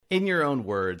In your own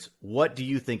words, what do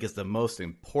you think is the most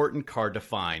important card to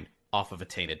find off of a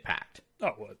Tainted Pact?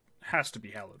 Oh, well, it has to be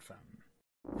Hallowed Fountain.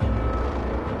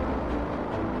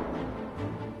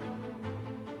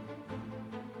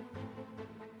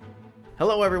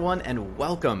 Hello, everyone, and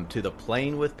welcome to the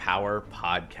Playing with Power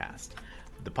podcast.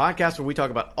 The podcast where we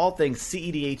talk about all things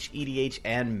CEDH, EDH,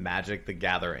 and Magic the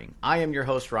Gathering. I am your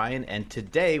host, Ryan, and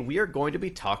today we are going to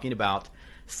be talking about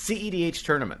CEDH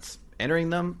tournaments.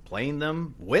 Entering them, playing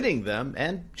them, winning them,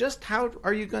 and just how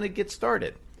are you going to get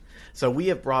started? So we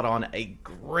have brought on a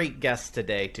great guest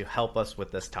today to help us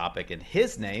with this topic, and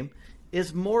his name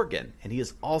is Morgan, and he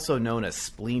is also known as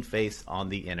Spleenface on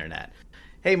the internet.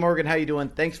 Hey Morgan, how you doing?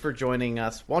 Thanks for joining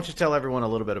us. Why don't you tell everyone a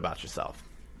little bit about yourself?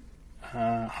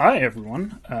 Hi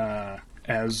everyone.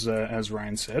 As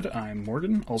Ryan said, I'm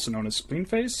Morgan, also known as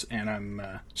Spleenface, and I'm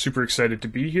super excited to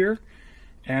be here.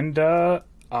 And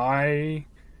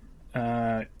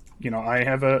I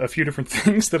have a few different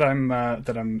things that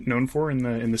I'm known for in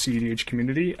the CEDH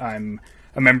community. I'm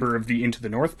a member of the Into the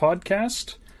North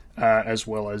podcast, as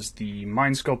well as the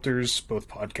Mind Sculptors, both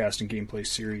podcast and gameplay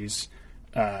series.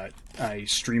 I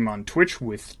stream on Twitch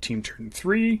with Team Turn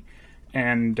 3,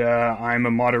 and I'm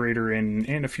a moderator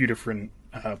in a few different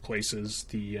places,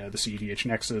 the CEDH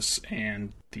Nexus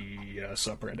and the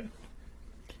subreddit.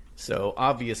 So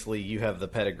obviously you have the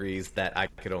pedigrees that I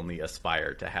could only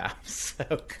aspire to have. So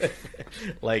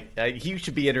you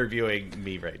should be interviewing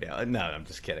me right now. No, I'm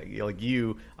just kidding.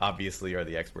 You obviously are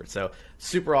the expert. So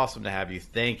super awesome to have you.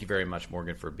 Thank you very much,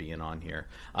 Morgan, for being on here.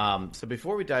 So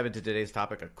before we dive into today's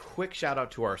topic, a quick shout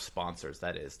out to our sponsors.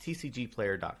 That is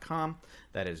TCGplayer.com.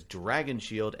 That is Dragon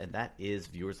Shield, and that is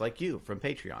viewers like you from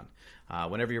Patreon.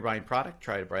 Whenever you're buying product,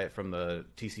 try to buy it from the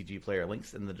TCG Player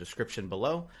links in the description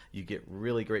below. You get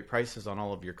really great prices on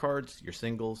all of your cards, your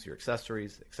singles, your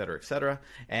accessories, etc.,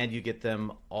 and you get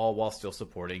them all while still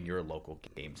supporting your local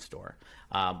game store.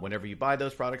 Whenever you buy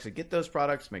those products and get those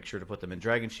products, make sure to put them in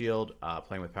Dragon Shield.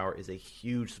 Playing with Power is a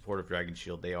huge supporter of Dragon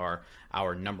Shield. They are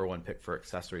our number one pick for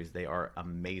accessories. They are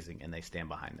amazing, and they stand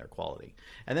behind their quality.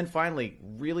 And then finally,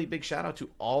 really big shout out to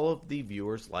all of the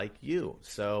viewers like you.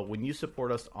 So when you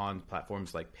support us on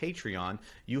platforms like Patreon,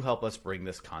 you help us bring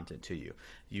this content to you.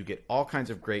 You get all kinds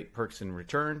of great perks in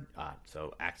return,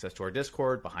 so access to our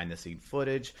Discord, behind-the-scene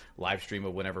footage, live stream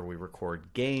of whenever we record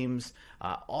games,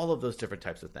 all of those different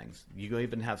types of things. You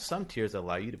even have some tiers that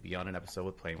allow you to be on an episode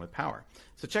with Playing with Power.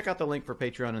 So check out the link for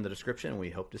Patreon in the description, and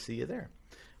we hope to see you there.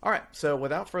 All right, so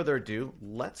without further ado,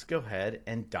 let's go ahead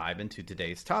and dive into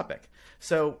today's topic.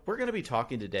 So we're going to be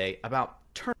talking today about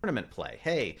tournament play.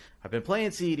 Hey, I've been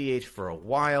playing CEDH for a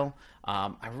while.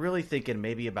 I'm really thinking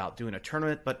maybe about doing a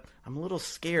tournament, but I'm a little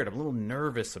scared. I'm a little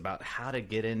nervous about how to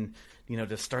get in,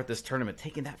 to start this tournament,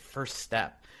 taking that first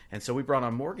step. And so we brought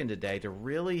on Morgan today to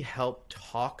really help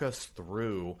talk us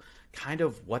through kind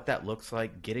of what that looks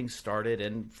like, getting started,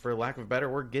 and for lack of a better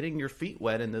word, getting your feet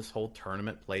wet in this whole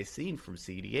tournament play scene from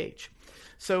CEDH.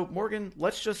 So Morgan,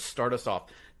 let's just start us off.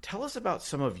 Tell us about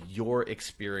some of your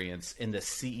experience in the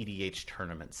CEDH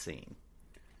tournament scene.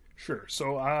 Sure.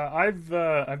 So I've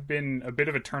been a bit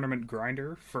of a tournament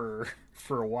grinder for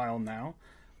a while now.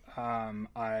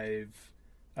 I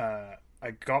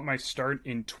got my start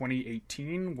in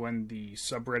 2018 when the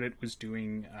subreddit was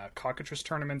doing cockatrice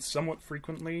tournaments somewhat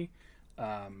frequently,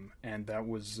 and that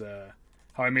was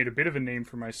how I made a bit of a name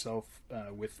for myself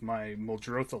with my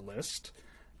Muldrotha list.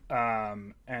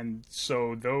 And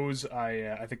so those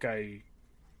I think I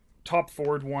top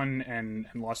forward one and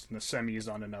lost in the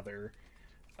semis on another.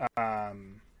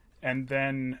 And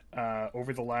then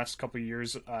over the last couple of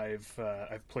years, I've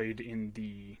played in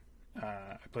the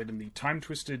Time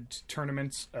Twisted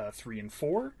tournaments 3 and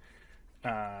 4.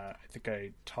 I think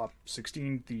I top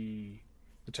 16 the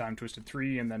Time Twisted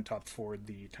 3, and then top 4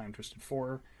 the Time Twisted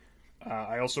 4.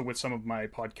 I also, with some of my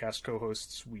podcast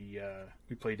co-hosts, we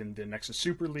played in the Nexus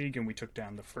Super League, and we took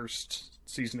down the first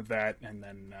season of that, and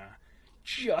then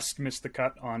just missed the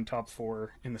cut on top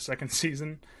 4 in the second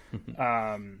season.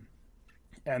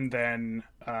 And then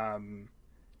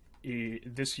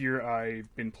this year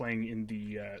I've been playing in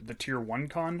the Tier 1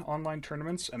 Con online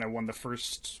tournaments, and I won the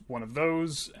first one of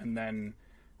those, and then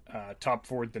top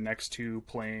 4'd the next two,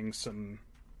 playing some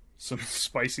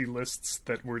spicy lists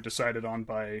that were decided on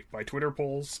by Twitter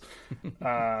polls.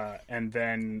 And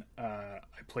then I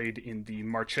played in the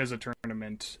Marchesa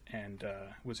tournament and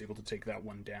was able to take that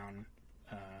one down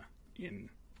in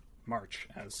March,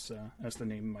 as the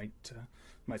name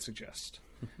might suggest.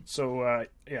 So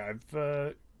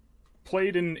I've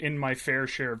played in my fair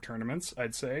share of tournaments,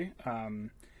 I'd say,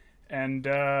 and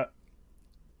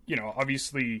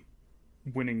obviously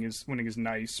winning is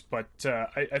nice, but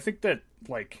I think that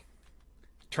like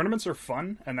tournaments are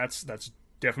fun, and that's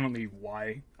definitely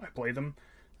why I play them.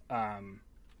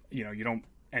 You don't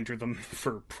enter them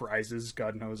for prizes.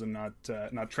 God knows I'm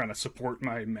not trying to support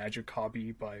my Magic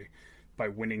hobby by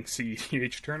winning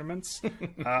CEDH tournaments.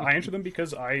 I enter them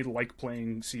because I like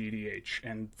playing CEDH,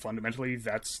 and fundamentally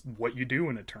that's what you do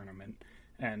in a tournament.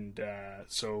 And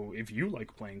so if you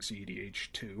like playing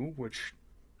CEDH too, which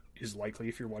is likely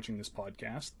if you're watching this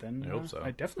podcast, then I hope so.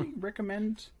 I definitely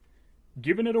recommend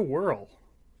giving it a whirl.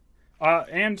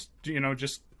 And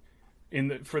just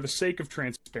for the sake of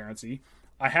transparency,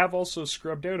 I have also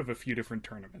scrubbed out of a few different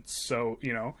tournaments, so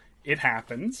it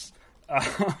happens.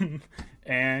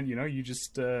 And you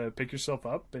just pick yourself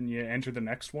up and you enter the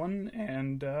next one,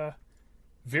 and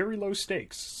very low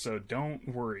stakes. So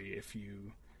don't worry if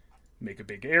you make a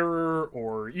big error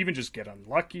or even just get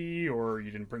unlucky or you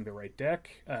didn't bring the right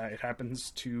deck. It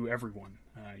happens to everyone.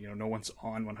 No one's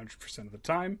on 100% of the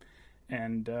time,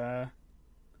 and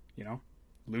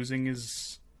losing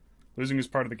is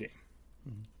part of the game.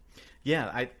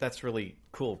 Yeah, that's really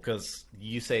cool because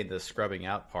you say the scrubbing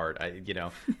out part.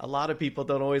 A lot of people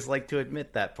don't always like to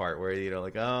admit that part where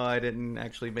like, oh, I didn't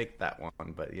actually make that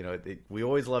one. But we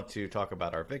always love to talk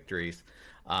about our victories.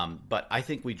 But I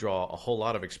think we draw a whole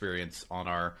lot of experience on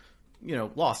our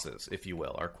losses, if you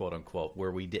will, our quote unquote,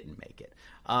 where we didn't make it.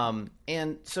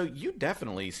 And so you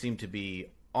definitely seem to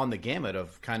be on the gamut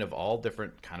of kind of all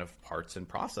different kind of parts and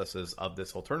processes of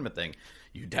this whole tournament thing.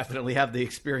 You definitely have the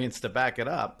experience to back it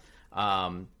up.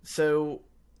 So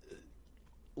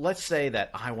let's say that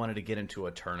I wanted to get into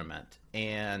a tournament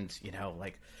and,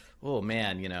 oh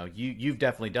man, you've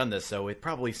definitely done this. So it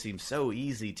probably seems so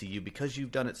easy to you because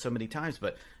you've done it so many times,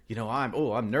 but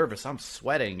I'm nervous. I'm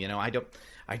sweating.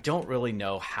 I don't really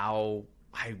know how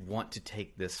I want to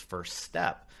take this first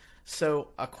step. So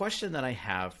a question that I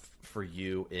have for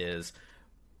you is,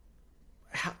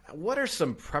 what are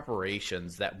some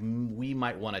preparations that we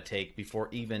might want to take before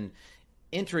even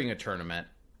entering a tournament,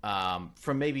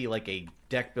 from maybe like a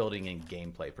deck building and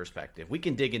gameplay perspective? We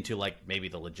can dig into like maybe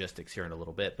the logistics here in a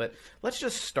little bit, but let's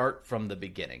just start from the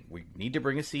beginning. We need to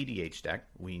bring a CDH deck.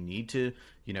 We need to,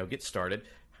 get started.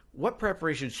 What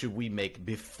preparations should we make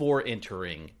before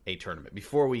entering a tournament,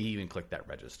 before we even click that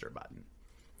register button?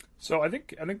 So I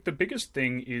think the biggest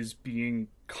thing is being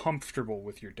comfortable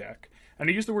with your deck. And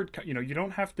I use the word, you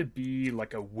don't have to be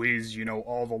like a whiz,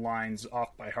 all the lines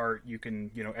off by heart. You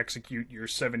can, execute your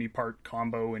 70-part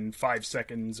combo in 5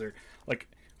 seconds, or like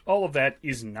all of that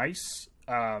is nice.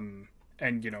 And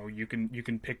you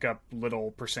can pick up little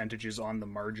percentages on the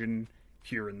margin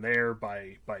here and there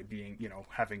by being,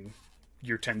 having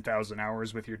your 10,000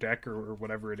 hours with your deck or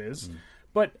whatever it is.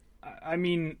 But I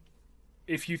mean,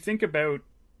 if you think about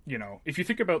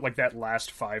like that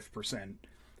last 5%,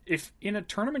 if in a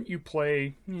tournament you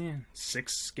play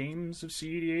 6 games of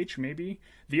CEDH, maybe,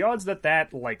 the odds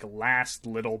that like last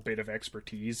little bit of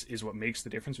expertise is what makes the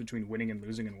difference between winning and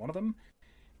losing in one of them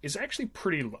is actually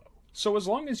pretty low. So as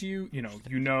long as you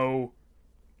know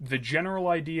the general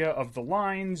idea of the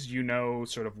lines,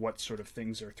 sort of what sort of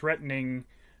things are threatening,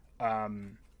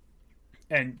 and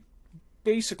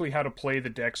basically how to play the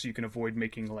deck so you can avoid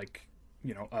making like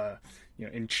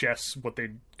in chess what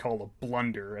they'd call a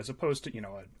blunder as opposed to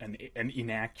an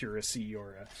inaccuracy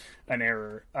or an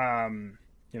error.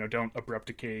 Don't abrupt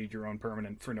decay your own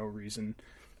permanent for no reason.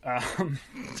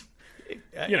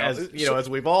 As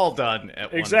we've all done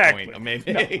at exactly. one point.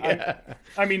 Maybe. No,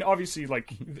 I mean, obviously,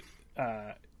 like,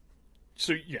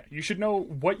 so yeah, you should know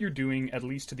what you're doing at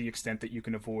least to the extent that you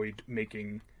can avoid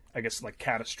making, I guess, like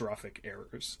catastrophic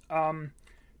errors.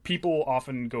 People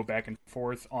often go back and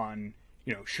forth on,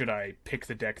 should I pick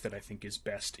the deck that I think is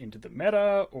best into the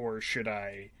meta, or should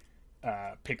I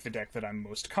pick the deck that I'm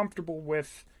most comfortable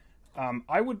with?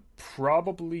 I would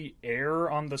probably err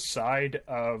on the side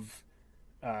of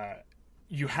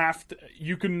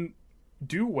you can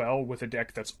do well with a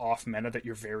deck that's off meta that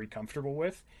you're very comfortable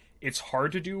with. It's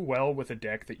hard to do well with a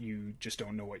deck that you just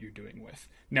don't know what you're doing with.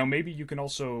 Now, maybe you can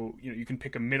also, you can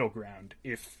pick a middle ground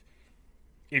if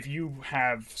you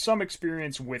have some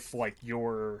experience with like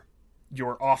your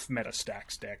off meta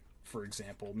stacks deck, for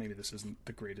example. Maybe this isn't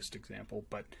the greatest example,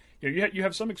 but you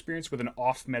have some experience with an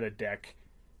off meta deck.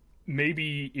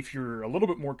 Maybe if you're a little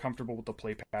bit more comfortable with the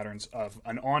play patterns of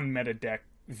an on meta deck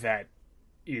that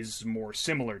is more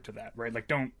similar to that, right?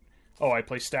 Like, I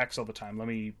play stacks all the time, let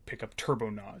me pick up Turbo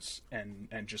Nas and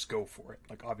just go for it.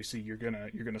 Like, obviously you're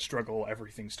gonna struggle,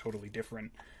 everything's totally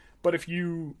different. But if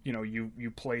you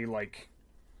play like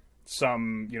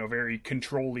some very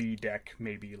control-y deck,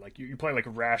 maybe like you play like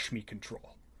Rashmi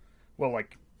Control, well,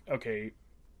 like, okay,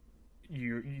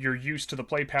 you're used to the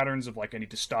play patterns of like, I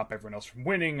need to stop everyone else from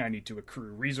winning, I need to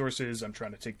accrue resources, I'm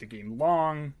trying to take the game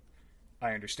long,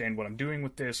 I understand what I'm doing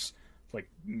with this. Like,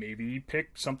 maybe pick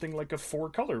something like a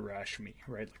 4-color Rashmi,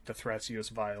 right? Like the Thrasios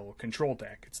Vial control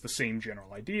deck. It's the same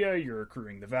general idea. You're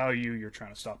accruing the value. You're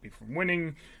trying to stop people from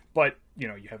winning. But, you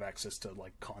know, you have access to,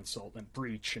 like, Consult and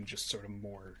Breach and just sort of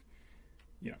more,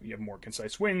 you know, you have more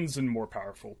concise wins and more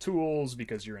powerful tools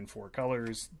because you're in 4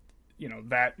 colors. You know,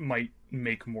 that might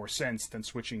make more sense than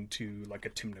switching to, like, a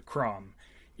Tymna Kraum,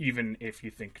 even if you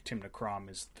think Tymna Kraum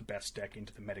is the best deck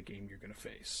into the metagame you're going to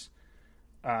face.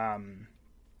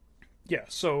 Yeah,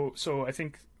 so I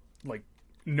think like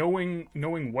knowing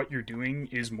what you're doing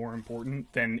is more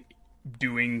important than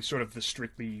doing sort of the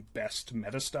strictly best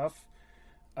meta stuff.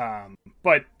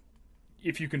 But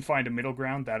if you can find a middle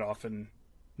ground, that often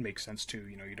makes sense too.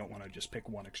 You know, you don't want to just pick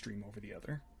one extreme over the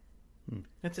other.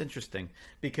 That's interesting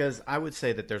because I would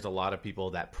say that there's a lot of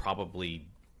people that probably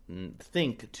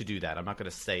think to do that. I'm not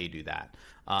going to say do that,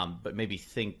 but maybe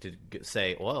think to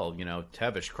say, well, you know,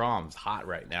 Tevesh Kraum's hot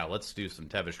right now. Let's do some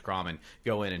Tevesh Kraum and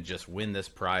go in and just win this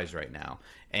prize right now.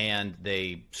 And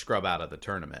they scrub out of the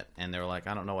tournament, and they're like,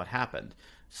 I don't know what happened.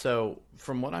 So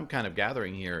from what I'm kind of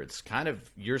gathering here, it's kind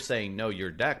of you're saying know your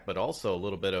deck, but also a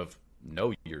little bit of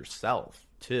know yourself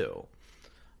too.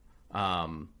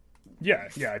 Yeah,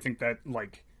 I think that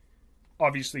like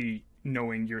obviously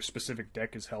knowing your specific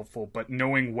deck is helpful, but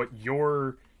knowing what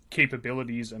your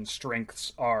capabilities and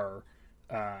strengths are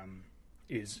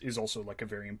is also like a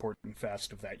very important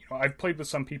facet of that. You know, I've played with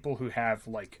some people who have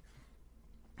like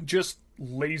just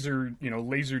laser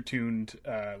tuned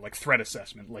like threat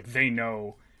assessment. Like they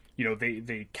know, you know,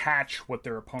 they catch what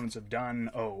their opponents have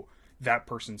done. Oh, that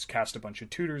person's cast a bunch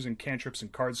of tutors and cantrips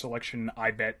and card selection.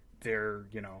 I bet they're,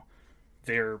 you know,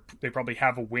 they probably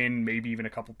have a win, maybe even a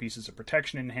couple pieces of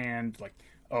protection in hand. Like,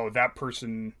 oh, that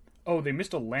person, oh, they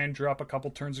missed a land drop a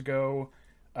couple turns ago,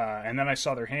 and then I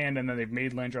saw their hand, and then they've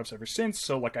made land drops ever since.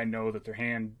 So like, I know that their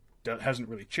hand hasn't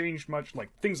really changed much, like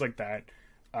things like that.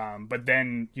 But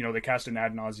then, you know, they cast an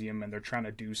Ad Nauseam, and they're trying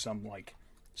to do some like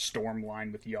storm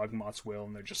line with Yawgmoth's Will,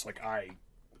 and they're just like,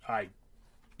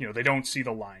 you know, they don't see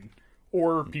the line.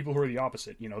 Or people who are the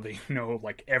opposite, you know, they know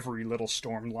like every little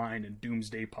storm line and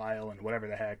doomsday pile and whatever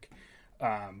the heck,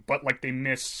 but like they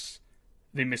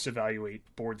misevaluate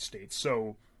board states.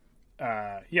 So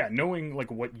yeah, knowing like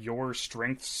what your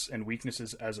strengths and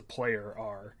weaknesses as a player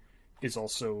are is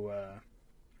also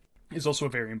a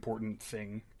very important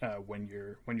thing when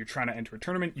you're trying to enter a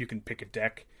tournament. You can pick a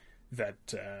deck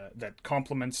that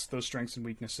complements those strengths and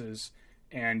weaknesses,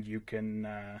 and you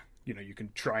can you know, you can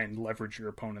try and leverage your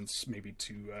opponents maybe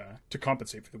to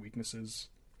compensate for the weaknesses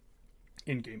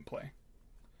in gameplay.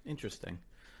 Interesting.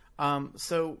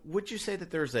 So would you say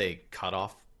that there's a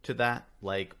cutoff to that?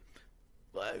 Like,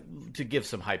 to give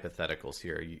some hypotheticals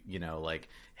here, you know, like,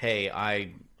 hey,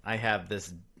 I have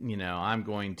this, you know,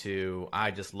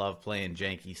 I just love playing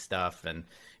janky stuff, and,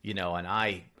 you know, and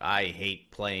I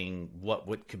hate playing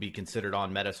what could be considered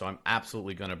on meta, so I'm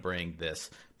absolutely going to bring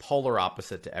this polar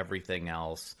opposite to everything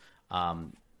else.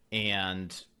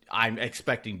 And I'm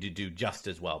expecting to do just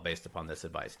as well based upon this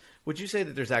advice. Would you say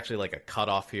that there's actually like a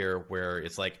cutoff here where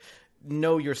it's like,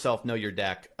 know yourself, know your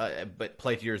deck, but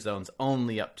play to your zones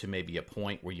only up to maybe a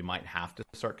point where you might have to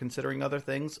start considering other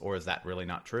things? Or is that really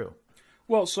not true?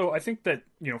 Well, so I think that,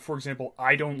 you know, for example,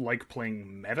 I don't like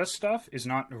playing meta stuff is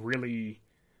not really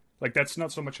like, that's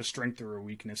not so much a strength or a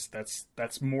weakness.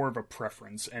 That's more of a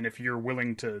preference. And if you're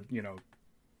willing to, you know,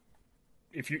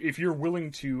 if you're willing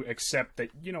to accept that,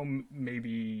 you know,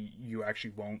 maybe you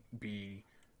actually won't be,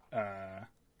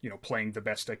 you know, playing the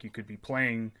best deck you could be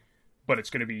playing, but it's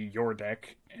going to be your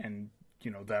deck, and,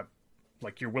 you know, that,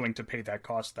 like, you're willing to pay that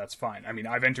cost, that's fine. I mean,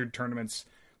 I've entered tournaments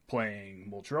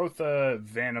playing Muldrotha,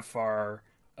 Vannifar,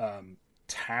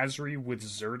 Tazri with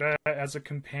Zerda as a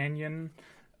companion.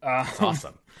 That's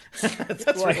awesome. That's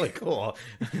like, really cool.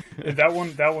 that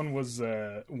one was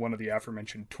one of the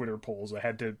aforementioned Twitter polls. I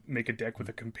had to make a deck with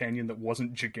a companion that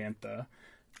wasn't Giganta.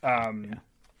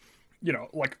 You know,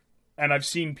 like, and I've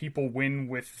seen people win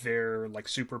with their like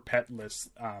super pet lists.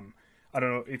 I don't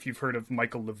know if you've heard of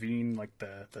Michael Levine, like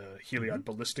the Heliod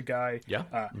Ballista guy.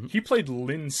 Yeah. He played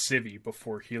Lyn Civvy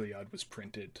before Heliod was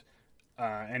printed.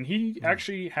 And he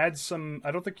actually had some, I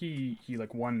don't think he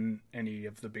like won any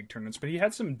of the big tournaments, but he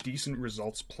had some decent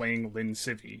results playing Lyn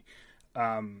Civvy.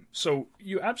 So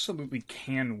you absolutely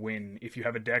can win if you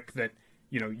have a deck that,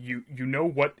 you know, you know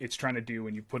what it's trying to do,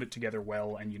 and you put it together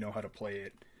well, and you know how to play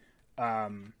it.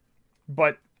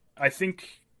 But I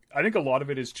think a lot of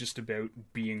it is just about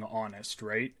being honest,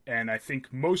 right? And I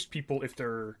think most people, if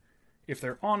they're if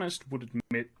they're honest, would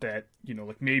admit that, you know,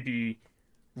 like maybe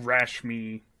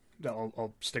Rashmi.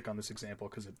 I'll stick on this example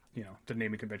because the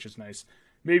naming convention is nice.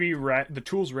 Maybe the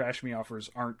tools Rashmi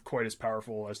offers aren't quite as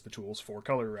powerful as the tools Four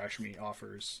Color Rashmi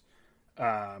offers,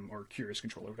 or Curious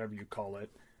Controller, whatever you call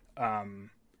it.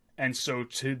 And so,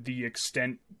 to the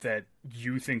extent that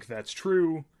you think that's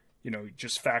true, you know,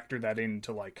 just factor that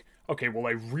into like, okay, well,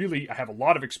 I have a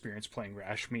lot of experience playing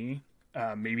Rashmi.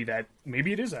 Maybe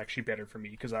it is actually better for me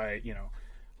because I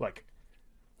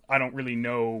don't really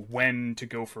know when to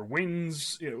go for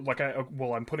wins. You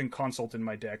know, I'm putting Consult in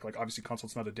my deck. Like, obviously,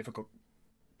 Consult's not a difficult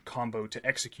combo to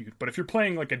execute, but if you're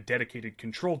playing like a dedicated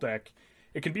control deck,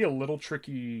 it can be a little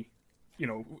tricky. You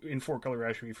know, in Four Color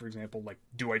Rashmi, for example, like,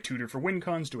 do I tutor for win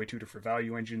cons? Do I tutor for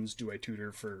value engines? Do I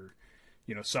tutor for,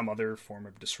 you know, some other form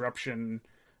of disruption?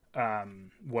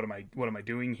 What am I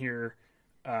doing here?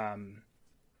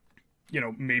 You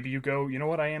know, maybe you go, you know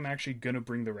what, I am actually gonna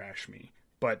bring the Rashmi,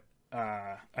 but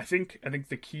I think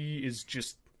the key is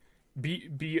just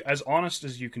be as honest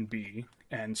as you can be,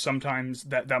 and sometimes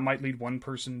that might lead one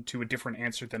person to a different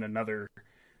answer than another,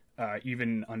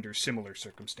 even under similar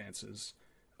circumstances,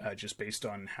 just based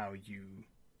on how you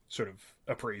sort of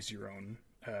appraise your own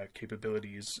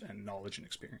capabilities and knowledge and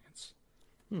experience.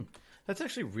 That's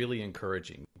actually really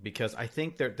encouraging, because I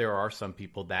think there are some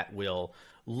people that will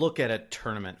look at a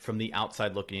tournament from the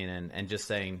outside looking in and just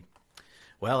saying,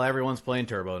 well, everyone's playing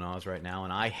Turbonaws right now,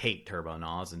 and I hate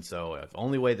Turbonaws, and so the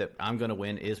only way that I'm going to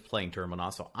win is playing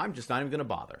Turbonaws, so I'm just not even going to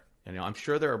bother. You know, I'm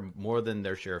sure there are more than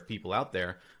their share of people out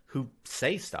there who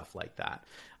say stuff like that.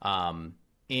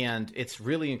 And it's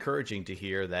really encouraging to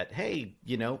hear that, hey,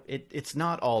 you know, it's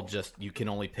not all just you can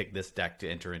only pick this deck to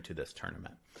enter into this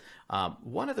tournament.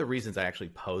 One of the reasons I actually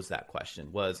posed that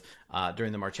question was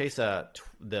during the Marchesa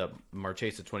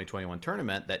 2021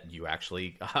 tournament that you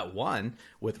actually won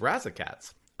with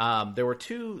Razakats. There were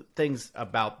two things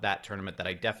about that tournament that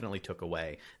I definitely took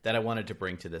away that I wanted to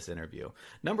bring to this interview.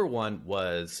 Number one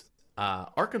was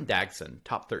Arkham Dagson,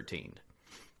 top 13.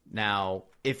 Now,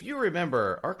 if you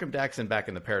remember, Arkham Dagson back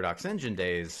in the Paradox Engine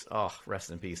days, oh, rest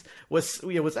in peace,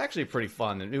 it was actually pretty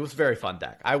fun. It was a very fun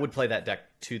deck. I would play that deck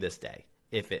to this day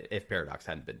if Paradox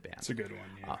hadn't been banned. It's a good one,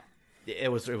 yeah. It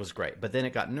was great, but then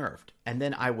it got nerfed. And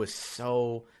then I was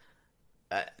so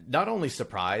not only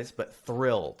surprised, but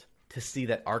thrilled to see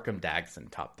that Arkham Dagson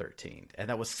top 13. And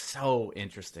that was so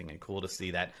interesting and cool to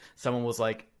see that someone was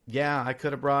like, yeah, I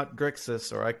could have brought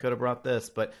Grixis or I could have brought this,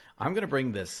 but I'm going to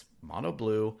bring this mono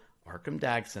blue Arkham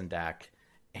Dagson deck,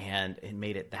 and it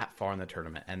made it that far in the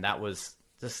tournament. And that was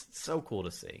just so cool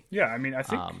to see. Yeah, I mean, I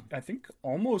think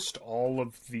almost all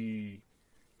of the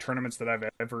tournaments that I've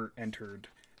ever entered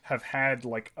have had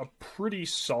like a pretty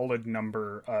solid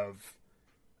number of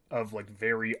like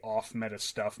very off meta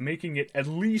stuff, making it at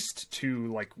least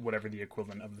to like whatever the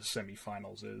equivalent of the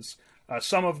semifinals is.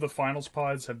 Some of the finals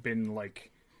pods have been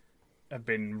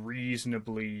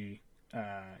reasonably,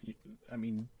 I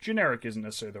mean, generic isn't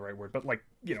necessarily the right word, but like,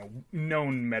 you know,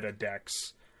 known meta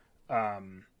decks. I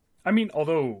mean,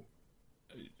 although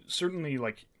certainly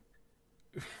like,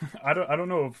 I don't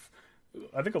know if,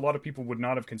 I think a lot of people would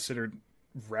not have considered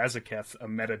Razaketh a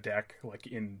meta deck like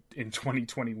in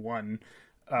 2021.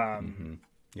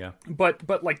 Yeah.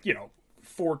 But like, you know,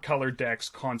 4-color decks,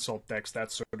 consult decks,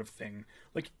 that sort of thing.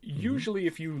 Like, usually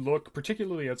if you look,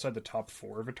 particularly outside the top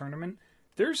 4 of a tournament,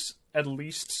 there's at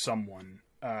least someone,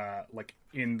 like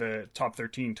in the top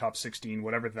 13, top 16,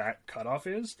 whatever that cutoff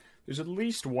is, there's at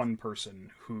least one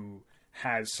person who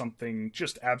has something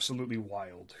just absolutely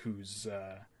wild, who's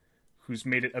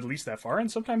made it at least that far,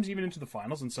 and sometimes even into the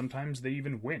finals, and sometimes they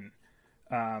even win.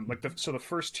 The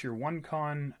first tier 1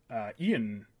 con,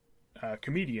 Ian,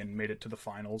 Comedian, made it to the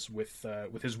finals with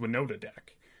his Winota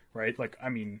deck, right? Like, I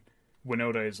mean,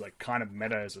 Winota is like kind of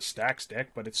meta as a stacks deck,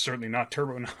 but it's certainly not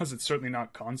Turbonaws, it's certainly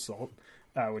not Consult,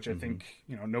 which I think,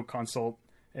 you know, no Consult,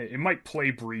 it might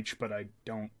play Breach, but I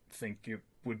don't think it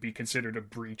would be considered a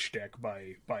Breach deck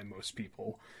by most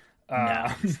people.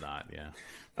 No, it's not,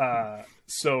 yeah.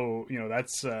 So, you know,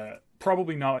 that's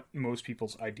probably not most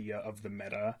people's idea of the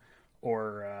meta,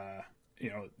 or, you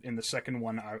know, in the second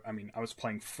one, I was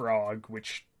playing Frog,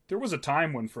 which there was a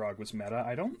time when Frog was meta.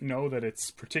 I don't know that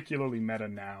it's particularly meta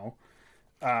now.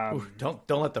 Ooh, don't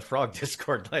let the Frog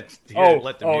Discord let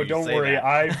them don't worry. that.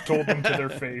 I've told them to their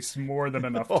face more than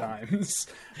enough times.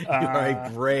 You're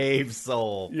a brave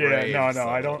soul. Yeah, brave no, soul.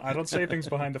 I don't say things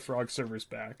behind the Frog server's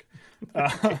back.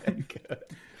 Good.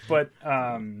 But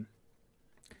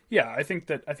yeah, I think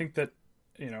that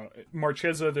you know,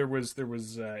 Marchesa, there was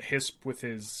Hisp with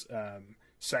his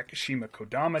Sakashima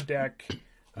Kodama deck,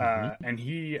 and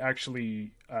he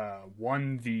actually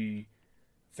won the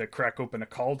the Crack Open a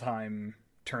Kaldheim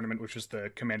tournament, which was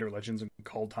the Commander Legends and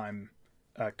Kaldheim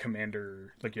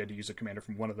commander, like you had to use a commander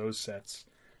from one of those sets,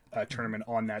 tournament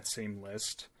on that same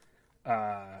list.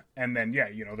 And then, yeah,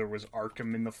 there was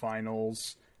Arkham in the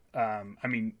finals. Not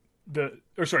in the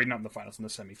finals, in the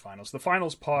semifinals. The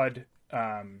finals pod,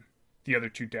 the other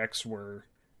two decks were,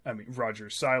 Roger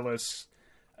Silas,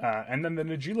 and then the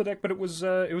Najila deck, but it was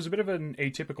a bit of an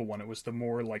atypical one. It was the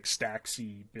more like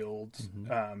Staxy build,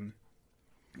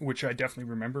 which I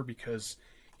definitely remember because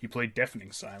he played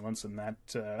Deafening Silence, and that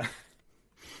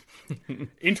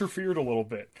interfered a little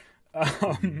bit.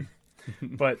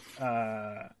 But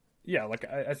yeah, like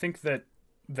I think that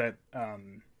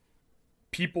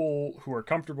people who are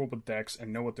comfortable with decks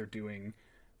and know what they're doing,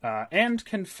 and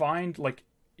can find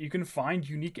you can find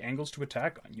unique angles to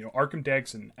attack on. Arkham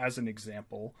decks, and as an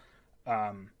example,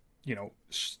 the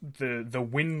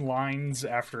win lines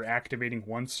after activating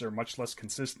once are much less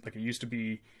consistent. Like it used to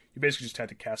be, you basically just had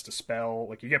to cast a spell.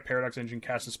 Like you get Paradox Engine,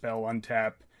 cast a spell,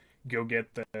 untap, go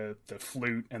get the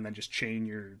flute, and then just chain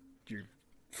your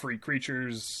free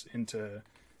creatures into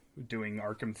doing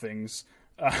Arkham things.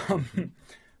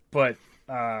 But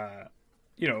now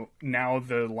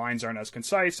the lines aren't as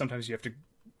concise. Sometimes you have to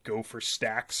go for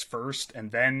stacks first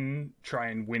and then try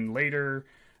and win later.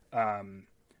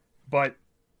 But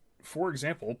for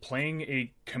example, playing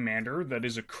a commander that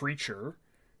is a creature,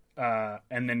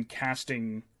 and then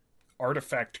casting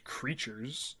artifact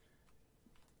creatures,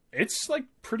 it's like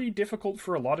pretty difficult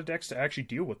for a lot of decks to actually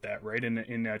deal with that, right?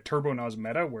 In a Turbo Nos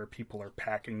meta where people are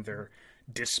packing their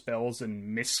dispels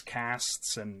and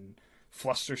miscasts and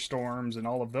Flusterstorms and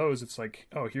all of those, it's like,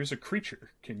 oh, here's a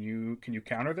creature. Can you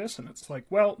counter this? And it's like,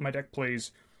 well, my deck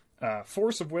plays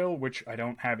Force of Will, which I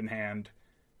don't have in hand,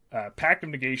 Pact of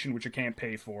Negation, which I can't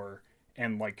pay for,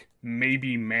 and like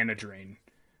maybe Mana Drain.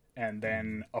 And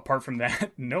then apart from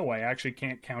that, no, I actually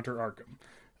can't counter Arkham.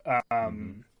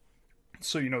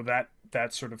 So that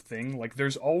sort of thing. Like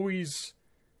there's always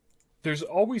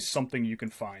something you can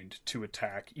find to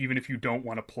attack, even if you don't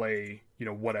want to play,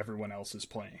 what everyone else is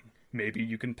playing. Maybe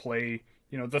you can play,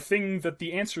 the thing that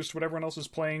the answers to what everyone else is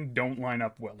playing don't line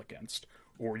up well against.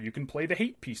 Or you can play the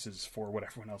hate pieces for what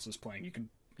everyone else is playing. You can,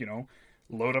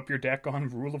 load up your deck on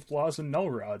Rule of Laws and Null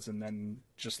Rods and then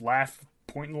just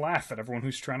point and laugh at everyone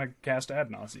who's trying to cast Ad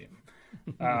Nauseam.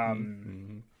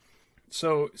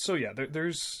 So yeah,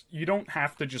 there's, you don't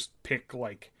have to just pick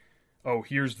like, oh,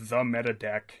 here's the meta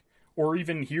deck, or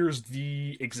even here's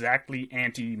the exactly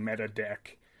anti-meta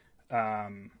deck.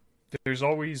 There's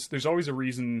always a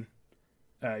reason.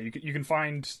 You can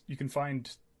find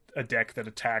a deck that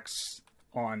attacks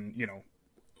on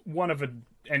one of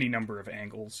any number of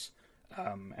angles,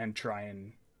 and try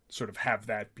and sort of have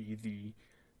that be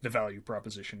the value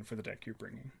proposition for the deck you're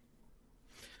bringing.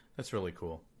 That's really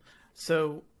cool.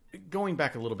 So going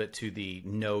back a little bit to the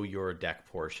know your deck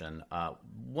portion,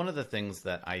 one of the things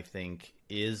that I think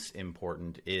is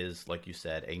important is, like you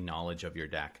said, a knowledge of your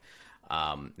deck.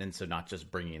 And so not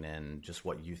just bringing in just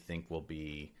what you think will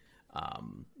be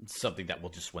something that will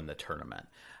just win the tournament.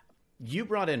 You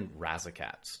brought in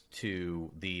Razakats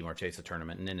to the Marchesa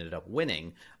tournament and ended up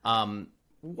winning.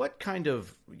 What kind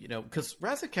of, because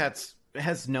Razakats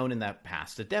has known in that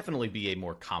past to definitely be a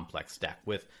more complex deck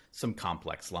with some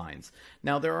complex lines.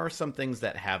 Now, there are some things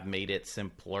that have made it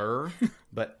simpler,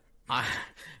 but I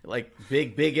like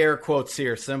big air quotes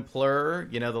here, simpler.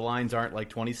 The lines aren't like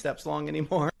 20 steps long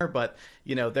anymore, but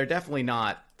they're definitely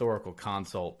not the Oracle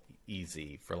Consult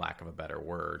easy, for lack of a better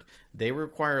word. They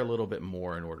require a little bit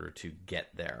more in order to get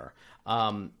there.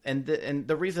 And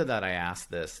the reason that I ask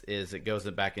this is it goes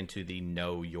back into the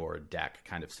know your deck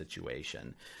kind of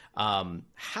situation.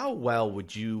 How well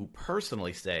would you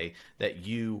personally say that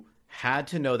you had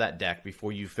to know that deck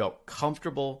before you felt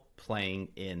comfortable playing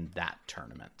in that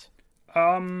tournament?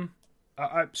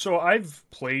 So I've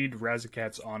played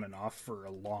Razakats on and off for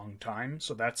a long time,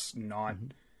 so that's not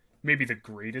maybe the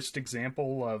greatest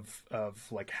example of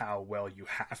like how well you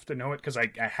have to know it, because I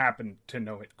happen to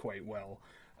know it quite well.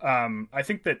 I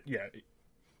think that, yeah,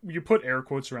 you put air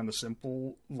quotes around the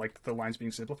simple, like the lines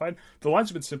being simplified. The lines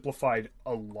have been simplified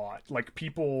a lot. Like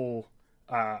people,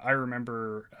 I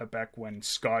remember back when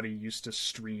Scotty used to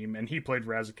stream, and he played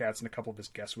Razakats, and a couple of his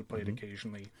guests would play it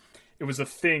occasionally. It was a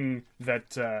thing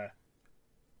that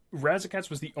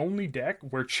Razakats was the only deck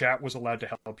where chat was allowed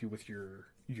to help you with your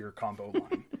combo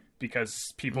line,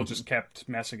 because people just kept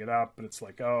messing it up. And it's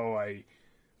like, oh,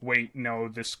 wait, no,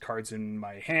 this card's in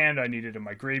my hand, I need it in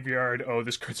my graveyard. Oh,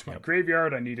 this card's in my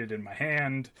graveyard, I need it in my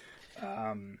hand.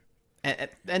 And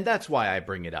that's why I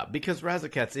bring it up, because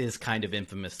Razakats is kind of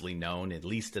infamously known, at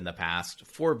least in the past,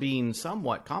 for being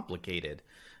somewhat complicated.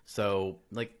 So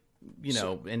like,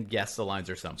 and yes, the lines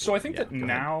are simple. So I think Yeah, that go ahead.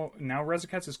 now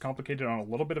Rezzacats is complicated on a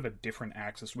little bit of a different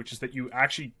axis, which is that you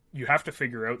have to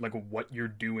figure out like what you're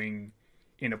doing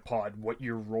in a pod, what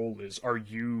your role is. Are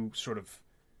you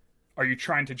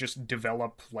trying to just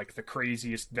develop like the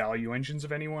craziest value engines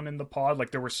of anyone in the pod?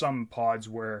 Like there were some pods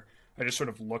where I just sort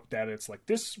of looked at it, it's like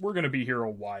this we're gonna be here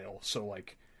a while, so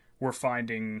like we're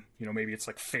finding, maybe it's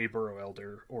like Feyburrow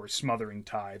Elder or Smothering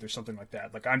Tithe or something like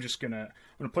that. Like I'm gonna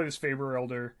play this Feyburrow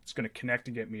Elder. It's gonna connect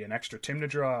and get me an extra Tymna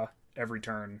draw every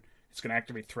turn. It's gonna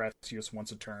activate Thracios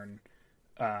once a turn,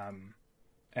 and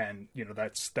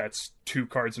that's 2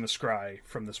 cards in a scry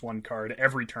from this one card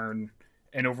every turn.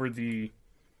 And over the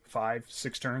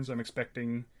 5-6 turns, I'm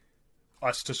expecting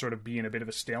us to sort of be in a bit of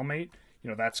a stalemate.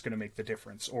 That's going to make the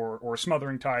difference. Or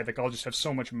Smothering Tithe, like I'll just have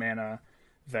so much mana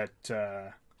that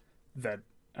I'll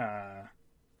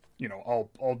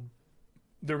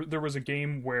there was a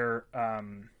game where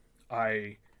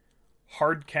I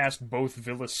hard cast both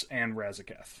Vilis and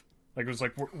Razaketh. Like it was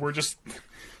like we're just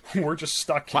we're just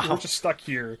stuck Wow. we're just stuck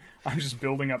here. I'm just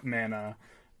building up mana.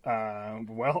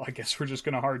 Well, I guess we're just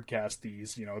gonna hard cast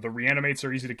these. The reanimates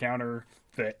are easy to counter.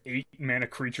 The 8 mana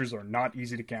creatures are not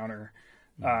easy to counter.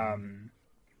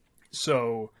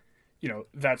 So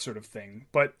that sort of thing.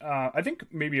 But I think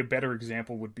maybe a better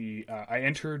example would be I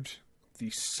entered the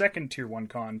second tier 1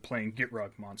 con playing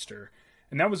Gitrog Monster,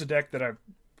 and that was a deck that I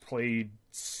played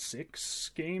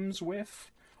 6 games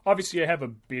with. Obviously, I have a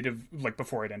bit of, like,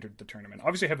 before I'd entered the tournament,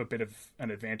 obviously I have a bit of an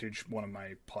advantage. One of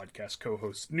my podcast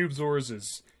co-hosts,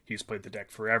 Noobzors, he's played the deck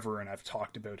forever, and I've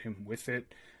talked about him with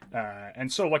it.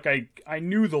 And so, like, I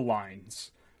knew the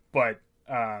lines, but,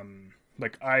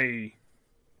 like, I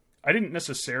didn't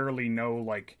necessarily know,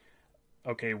 like,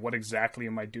 okay, what exactly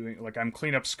am I doing? Like, I'm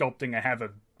cleanup sculpting. I have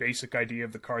a basic idea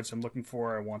of the cards I'm looking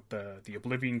for. I want the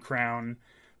Oblivion Crown,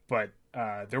 but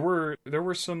there were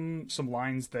some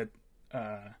lines that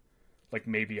like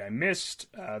maybe I missed.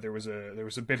 There was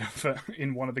a bit of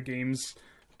in one of the games.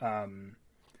 I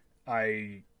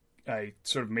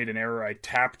sort of made an error. I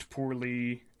tapped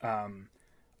poorly. I'm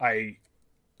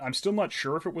still not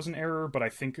sure if it was an error, but I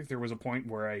think there was a point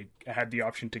where I had the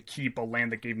option to keep a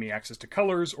land that gave me access to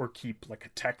colors or keep like a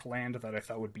tech land that I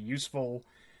thought would be useful,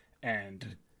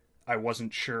 and I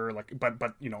wasn't sure. Like,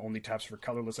 but only taps for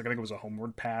colorless. Like I think it was a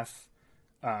Homeward Path.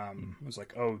 I was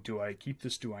like, oh, do I keep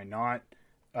this? Do I not?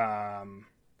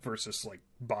 Versus like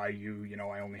Bayou.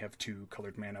 I only have 2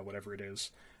 colored mana, whatever it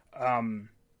is.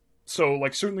 So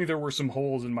like certainly there were some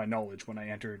holes in my knowledge when I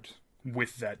entered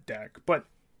with that deck, but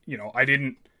I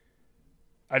didn't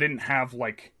have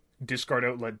like Discard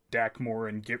Outlet Dakmor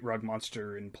and Gitrog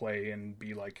Monster in play and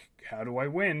be like, how do I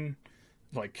win?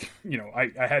 Like,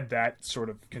 I had that sort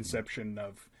of conception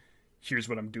of here's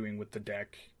what I'm doing with the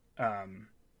deck,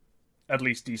 at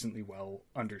least decently well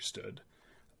understood.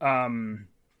 And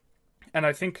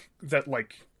I think that,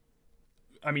 like,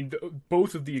 I mean,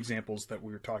 both of the examples that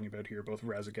we were talking about here, both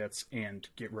Razagets and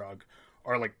Gitrog,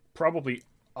 are like probably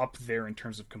up there in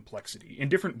terms of complexity in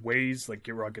different ways. Like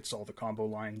Gitrog gets all the combo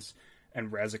lines,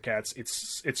 and Razakats,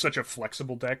 it's such a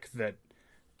flexible deck that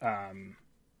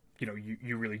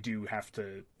you really do have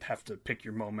to pick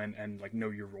your moment and like know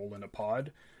your role in a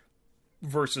pod,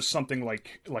 versus something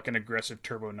like an aggressive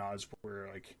Turbo Naz where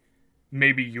like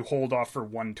maybe you hold off for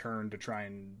 1 turn to try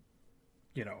and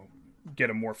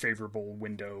get a more favorable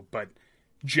window, but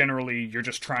generally you're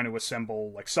just trying to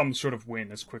assemble like some sort of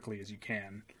win as quickly as you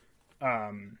can.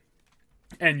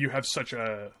 And you have such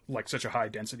a high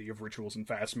density of rituals and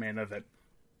fast mana that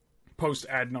post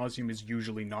ad nauseum is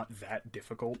usually not that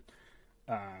difficult.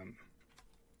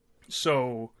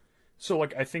 So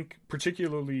like I think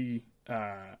particularly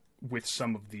with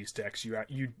some of these decks,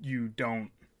 you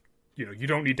don't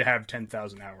need to have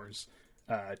 10,000 hours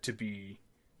to be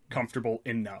comfortable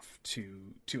enough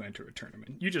to enter a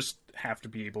tournament. You just have to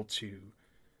be able to.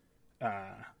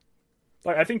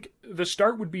 Like I think the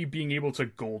start would be being able to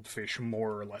goldfish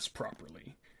more or less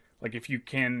properly. Like if you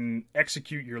can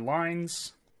execute your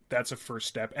lines, that's a first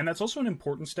step, and that's also an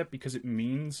important step because it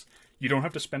means you don't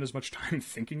have to spend as much time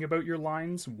thinking about your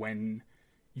lines when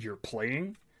you're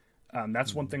playing.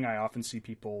 That's one thing I often see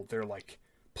people. They're like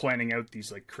planning out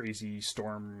these like crazy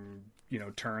storm,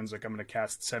 turns. Like I'm going to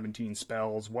cast 17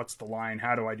 spells. What's the line?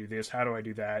 How do I do this? How do I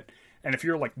do that? And if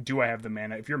you're like, do I have the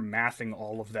mana? If you're mathing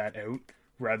all of that out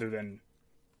rather than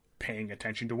paying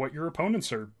attention to what your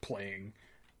opponents are playing,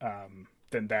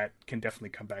 then that can definitely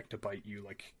come back to bite you.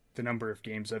 Like the number of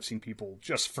games I've seen people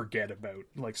just forget about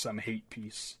like some hate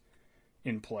piece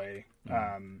in play.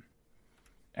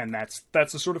 And that's the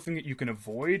sort of thing that you can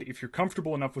avoid if you're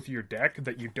comfortable enough with your deck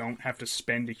that you don't have to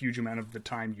spend a huge amount of the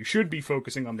time you should be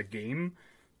focusing on the game,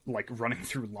 like running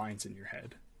through lines in your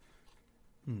head.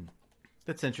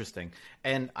 That's interesting.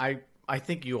 And I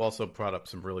think you also brought up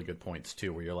some really good points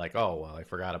too, where you're like, oh, well, I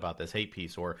forgot about this hate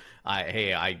piece, or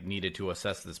hey, I needed to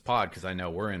assess this pod because I know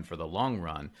we're in for the long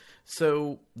run.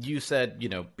 So you said,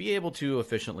 be able to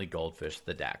efficiently goldfish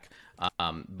the deck.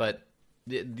 But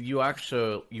you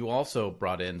also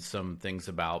brought in some things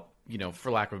about,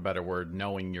 for lack of a better word,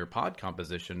 knowing your pod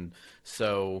composition.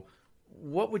 So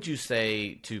what would you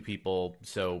say to people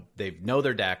so they know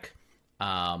their deck?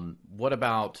 What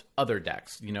about other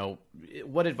decks?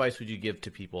 What advice would you give to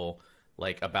people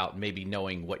like about maybe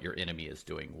knowing what your enemy is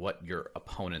doing, what your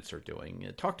opponents are doing?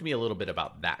 Talk to me a little bit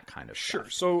about that kind of Sure.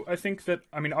 stuff. So I think that,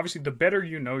 obviously the better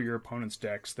you know your opponent's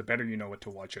decks, the better you know what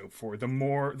to watch out for.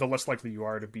 The less likely you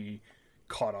are to be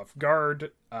caught off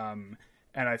guard. And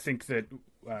I think that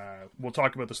we'll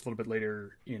talk about this a little bit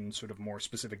later in sort of more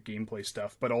specific gameplay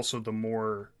stuff, but also the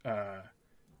more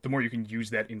you can use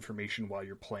that information while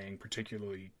you're playing,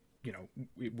 particularly,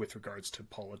 with regards to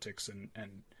politics and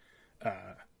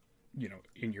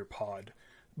in your pod.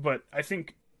 But I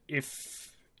think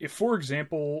if for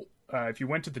example, if you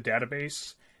went to the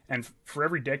database and for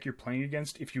every deck you're playing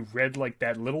against, if you read like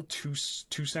that little two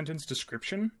sentence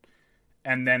description,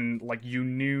 and then like you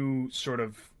knew sort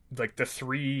of like the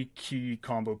 3 key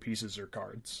combo pieces or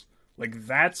cards, like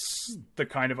that's the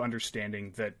kind of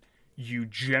understanding that you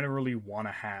generally want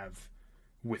to have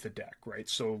with a deck, right?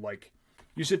 So like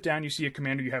you sit down, you see a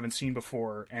commander you haven't seen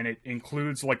before, and it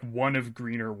includes like one of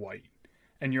green or white,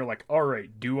 and you're like, all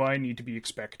right, do I need to be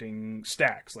expecting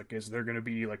stacks? Like, are they going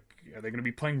to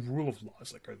be playing Rule of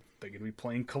Laws? Like, are they going to be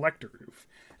playing Collector Roof?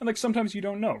 And like sometimes you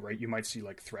don't know, right? You might see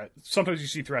like sometimes you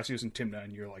see Thrasios and Tymna,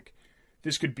 and you're like,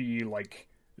 this could be like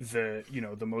the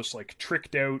most like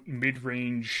tricked out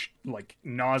mid-range, like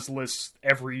noiseless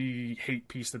every hate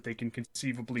piece that they can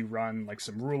conceivably run, like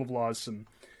some Rule of Laws, some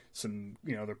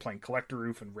they're playing Collector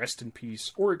Roof and Rest in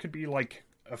Peace, or it could be like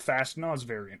a fast Nas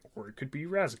variant, or it could be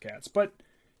Razakats. But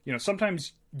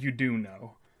sometimes you do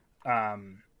know,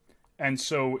 and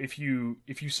so if you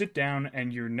sit down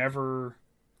and you're never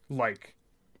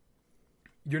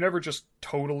just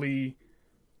totally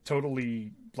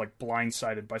like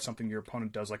blindsided by something your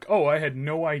opponent does, like, oh, I had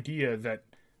no idea that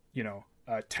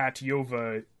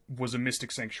Tatiova was a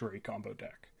Mystic Sanctuary combo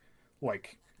deck.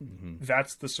 Like,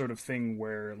 that's the sort of thing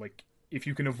where, like, if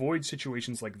you can avoid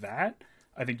situations like that,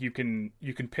 I think you can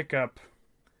pick up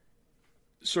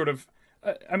sort of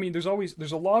there's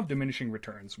a law of diminishing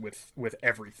returns with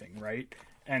everything, right?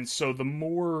 And so the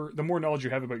more knowledge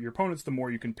you have about your opponents, the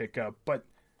more you can pick up. But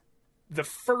the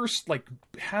first, like,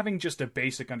 having just a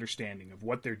basic understanding of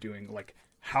what they're doing, like,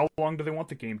 how long do they want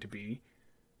the game to be?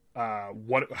 How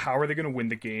are they going to win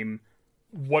the game?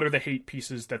 What are the hate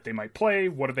pieces that they might play?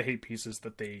 What are the hate pieces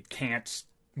that they can't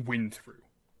win through?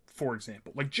 For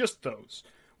example, like, just those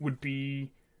would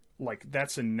be like,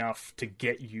 that's enough to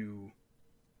get you.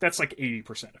 That's like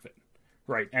 80% of it,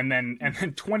 right? And then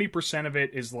 20% of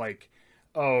it is like,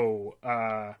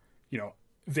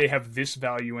 they have this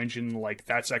value engine, like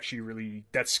that's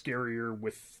scarier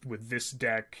with this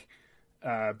deck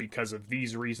because of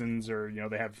these reasons, or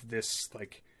they have this,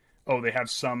 like, they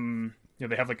have some,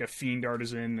 they have like a Fiend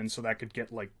Artisan, and so that could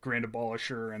get like Grand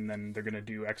Abolisher, and then they're gonna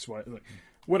do X, Y, like,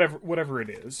 whatever it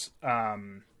is.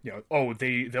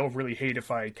 They'll really hate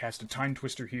if I cast a Time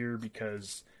Twister here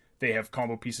because they have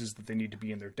combo pieces that they need to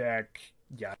be in their deck,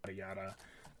 yada yada.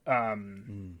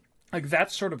 Like,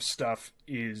 that sort of stuff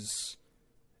is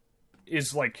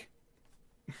like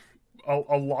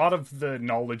a lot of the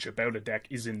knowledge about a deck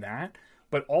is in that,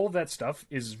 but all of that stuff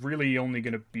is really only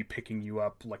going to be picking you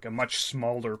up like a much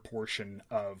smaller portion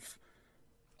of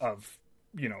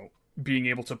being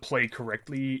able to play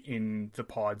correctly in the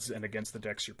pods and against the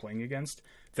decks you're playing against,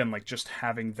 than like just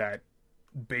having that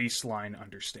baseline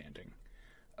understanding.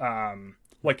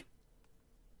 Like,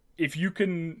 if you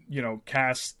can,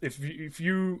 cast, if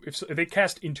they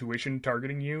cast Intuition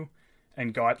targeting you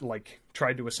and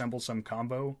tried to assemble some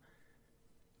combo,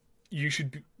 you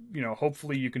should,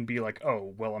 hopefully you can be like,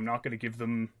 oh, well, I'm not going to give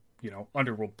them,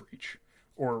 Underworld Breach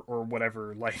or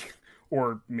whatever, like,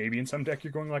 or maybe in some deck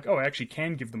you're going like, oh, I actually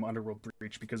can give them Underworld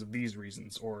Breach because of these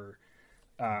reasons, or,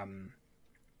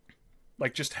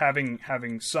 like, just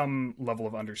having some level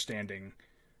of understanding,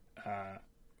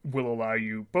 will allow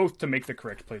you both to make the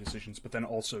correct play decisions, but then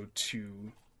also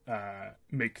to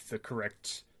make the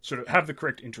correct, sort of have the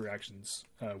correct interactions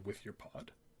with your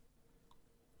pod.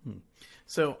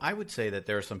 So I would say that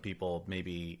there are some people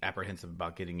maybe apprehensive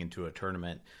about getting into a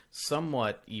tournament,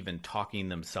 somewhat even talking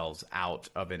themselves out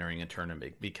of entering a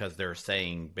tournament because they're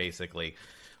saying basically,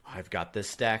 I've got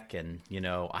this deck and,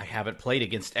 I haven't played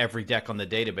against every deck on the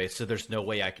database, so there's no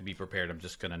way I can be prepared. I'm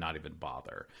just going to not even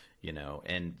bother,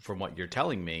 And from what you're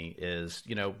telling me is,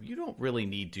 you don't really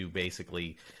need to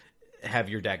basically have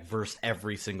your deck verse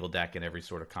every single deck in every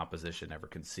sort of composition ever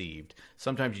conceived.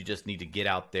 Sometimes you just need to get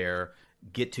out there,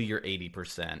 get to your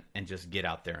 80%, and just get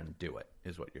out there and do it,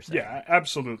 is what you're saying. Yeah,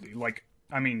 absolutely.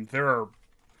 There are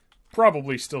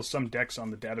probably still some decks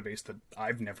on the database that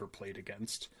I've never played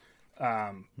against.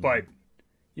 But,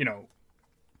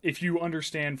 if you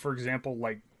understand, for example,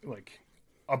 like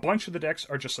a bunch of the decks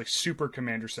are just super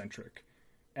commander centric.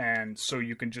 And so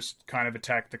you can just kind of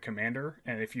attack the commander.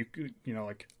 And if you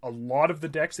a lot of the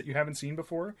decks that you haven't seen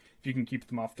before, if you can keep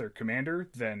them off their commander,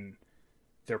 then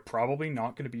they're probably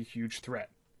not going to be a huge threat,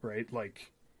 right?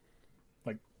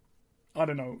 I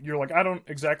don't know. You're I don't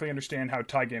exactly understand how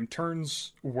tie game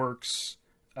turns works.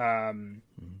 I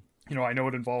know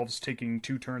it involves taking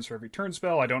 2 turns for every turn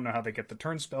spell. I don't know how they get the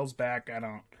turn spells back. I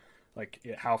don't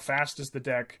how fast is the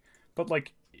deck, but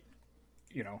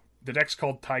the deck's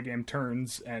called tie game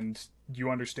turns, and you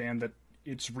understand that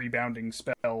it's rebounding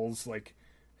spells.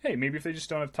 Hey, maybe if they just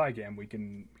don't have tie game, we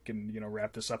can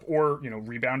wrap this up. Or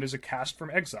rebound is a cast from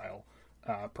exile.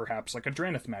 Perhaps a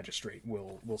Drannith Magistrate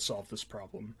will solve this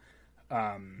problem.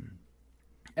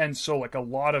 And so a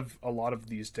lot of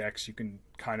these decks, you can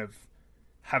kind of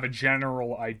have a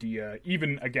general idea,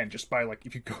 even again just by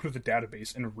if you go to the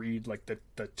database and read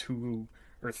the 2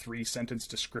 or 3 sentence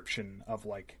description of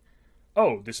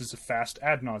oh, this is a fast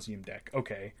ad nauseum deck.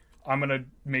 Okay, I'm gonna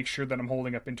make sure that I'm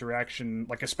holding up interaction,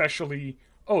 especially,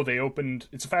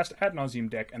 it's a fast ad nauseum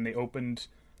deck, and they opened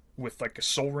with a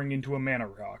Soul Ring into a Mana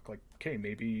Rock. Okay,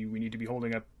 maybe we need to be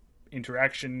holding up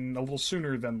interaction a little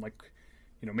sooner than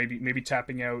maybe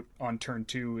tapping out on turn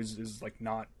 2 is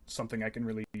not something I can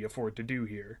really afford to do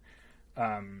here.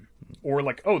 Or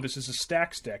this is a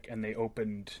stacks deck, and they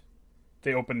opened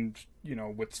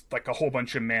with a whole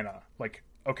bunch of mana.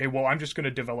 Okay, well, I'm just going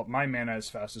to develop my mana as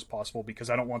fast as possible because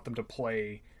I don't want them to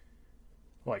play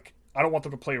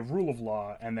a Rule of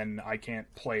Law, and then I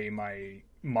can't play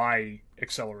my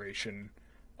acceleration.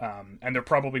 And they're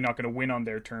probably not going to win on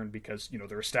their turn because,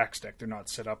 they're a stacks deck. They're not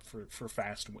set up for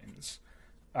fast wins.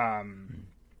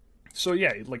 So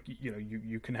yeah,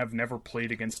 you can have never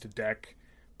played against a deck,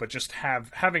 but just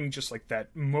having just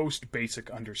that most basic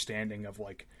understanding of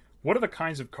what are the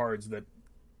kinds of cards that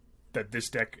this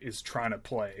deck is trying to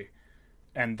play,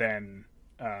 and then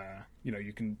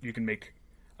you can make,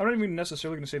 I'm not even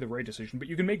necessarily going to say the right decision, but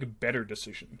you can make better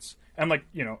decisions. And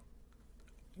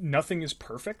nothing is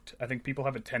perfect. I think people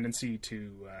have a tendency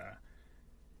to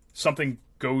something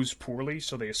goes poorly,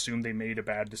 so they assume they made a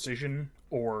bad decision,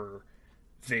 or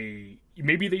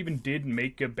maybe they even did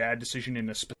make a bad decision in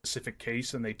a specific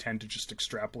case, and they tend to just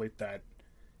extrapolate that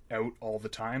out all the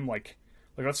time.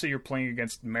 Let's say you're playing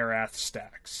against Marath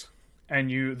stacks, and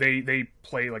they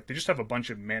play they just have a bunch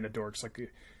of mana dorks.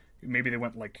 Maybe they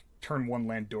went turn 1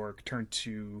 land dork, turn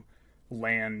 2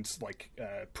 land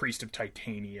Priest of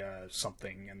Titania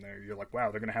something, and you're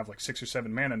wow, they're gonna have 6 or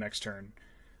 7 mana next turn.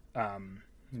 And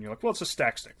you're well, it's a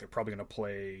stacks deck. They're probably gonna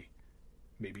play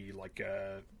maybe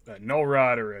a Null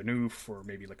Rod or a Noof, or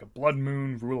maybe a Blood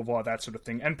Moon, Rule of Law, that sort of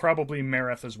thing, and probably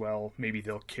Marath as well. Maybe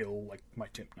they'll kill my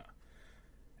Tymna.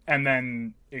 And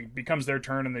then it becomes their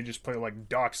turn, and they just play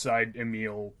Dockside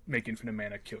Emil, make infinite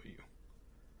mana, kill you.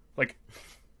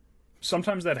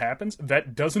 Sometimes that happens.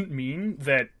 That doesn't mean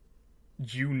that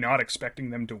you not expecting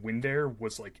them to win there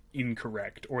was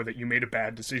incorrect, or that you made a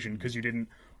bad decision because you didn't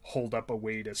hold up a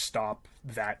way to stop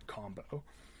that combo.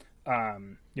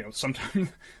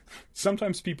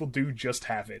 Sometimes people do just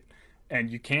have it, and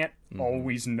you can't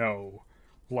always know.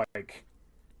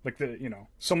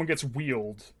 Someone gets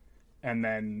wheeled, and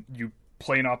then you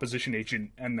play an opposition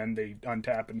agent, and then they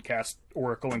untap and cast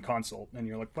Oracle and Consult, and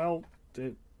you're well,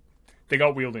 they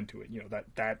got wheeled into it.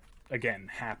 That again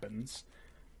happens.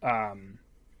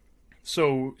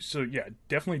 So yeah,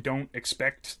 definitely don't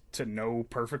expect to know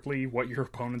perfectly what your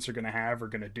opponents are going to have or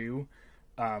going to do.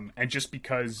 And just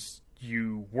because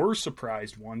you were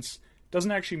surprised once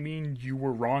doesn't actually mean you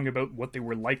were wrong about what they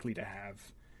were likely to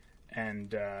have.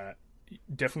 And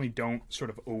definitely don't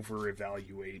sort of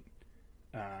over-evaluate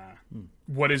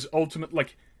what is ultimate.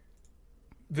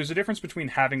 There's a difference between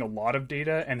having a lot of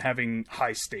data and having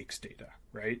high-stakes data,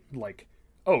 right?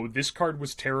 Oh, this card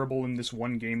was terrible in this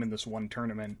one game in this one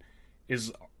tournament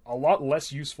is a lot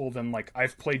less useful than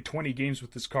I've played 20 games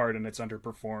with this card and it's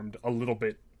underperformed a little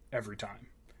bit every time,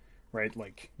 right?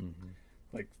 Like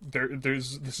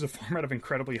there's this is a format of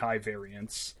incredibly high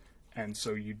variance, and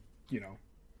so you know,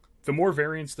 the more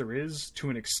variance there is, to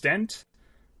an extent,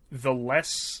 the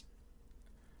less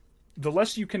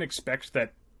you can expect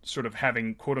that sort of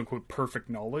having quote unquote perfect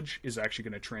knowledge is actually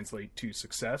going to translate to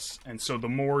success. And so the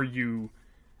more you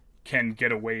can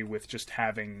get away with just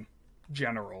having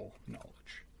general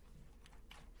knowledge.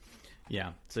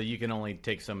 Yeah. So you can only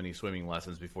take so many swimming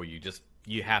lessons before you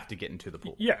have to get into the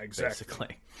pool. Yeah, exactly.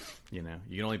 Basically, you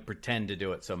can only pretend to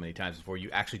do it so many times before you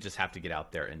actually just have to get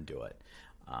out there and do it.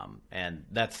 And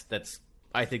that's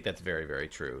I think that's very, very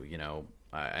true.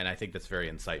 And I think that's very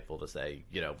insightful to say,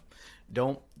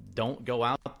 don't go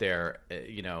out there,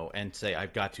 and say,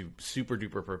 I've got to super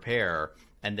duper prepare.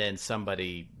 And then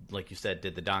somebody, like you said,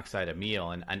 did the dockside a meal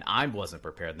and I wasn't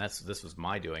prepared. And this was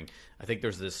my doing. I think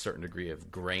there's this certain degree of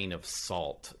grain of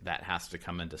salt that has to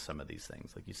come into some of these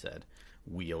things. Like you said,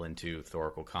 wheel into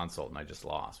Thoracle Consult and I just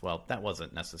lost. Well, that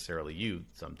wasn't necessarily you.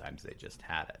 Sometimes they just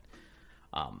had it.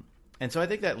 And so I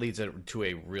think that leads to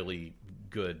a really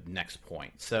good next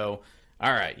point. So,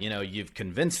 all right, you've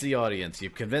convinced the audience,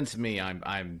 you've convinced me.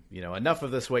 I'm enough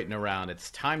of this waiting around. It's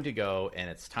time to go, and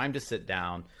it's time to sit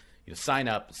down. Sign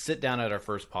up, sit down at our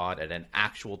first pod at an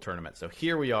actual tournament. So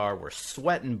here we are. We're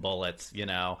sweating bullets.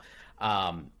 We're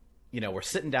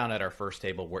sitting down at our first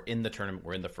table. We're in the tournament.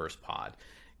 We're in the first pod.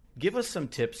 Give us some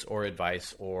tips or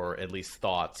advice, or at least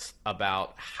thoughts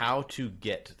about how to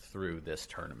get through this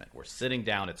tournament. We're sitting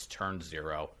down. It's turn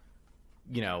 0.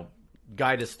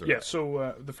 Guide us through. Yeah. It.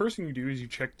 So the first thing you do is you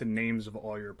check the names of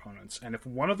all your opponents, and if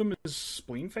one of them is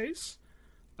Spleenface,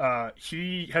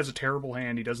 he has a terrible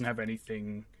hand. He doesn't have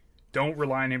anything. Don't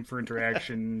rely on him for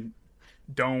interaction.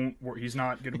 He's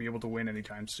not going to be able to win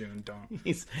anytime soon. Don't.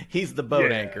 He's the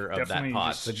boat anchor of that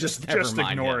pot. So just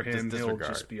ignore him. He'll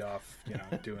just be off,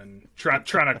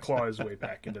 trying to claw his way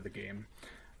back into the game.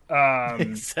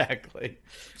 Exactly.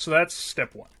 So that's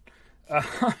step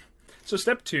 1. So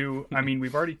step 2. I mean,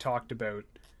 we've already talked about.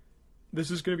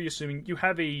 This is going to be assuming you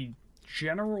have a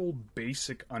general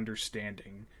basic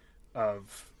understanding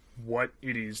of what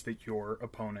it is that your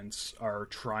opponents are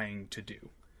trying to do.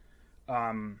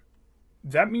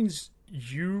 That means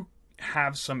you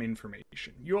have some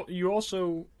information. You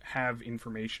also have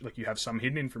information, like you have some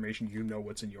hidden information. You know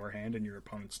what's in your hand and your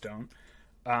opponents don't.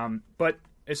 But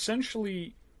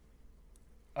essentially,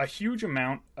 a huge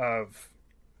amount of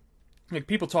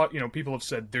people have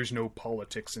said there's no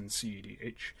politics in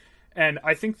CEDH, and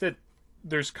I think that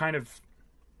there's kind of,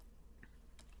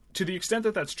 to the extent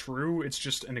that that's true, it's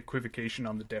just an equivocation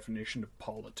on the definition of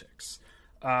politics.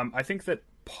 I think that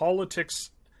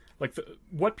politics,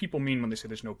 what people mean when they say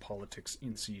there's no politics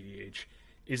in CEDH,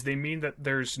 is they mean that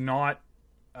there's not,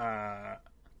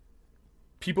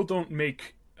 people don't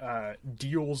make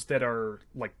deals that are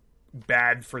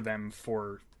bad for them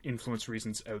for influence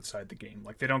reasons outside the game.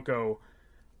 They don't go,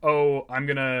 oh, I'm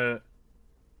gonna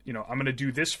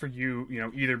do this for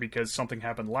you, either because something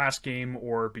happened last game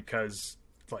or because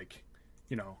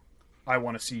I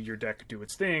want to see your deck do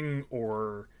its thing,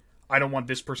 or I don't want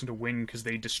this person to win because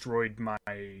they destroyed my,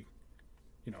 they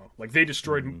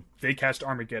cast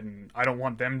Armageddon. I don't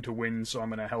want them to win, so I'm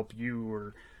going to help you,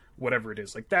 or whatever it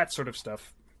is. That sort of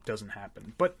stuff doesn't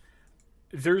happen. But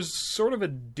there's sort of a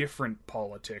different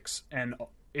politics, and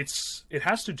it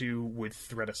has to do with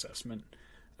threat assessment.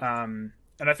 And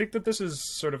I think that this is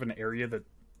sort of an area that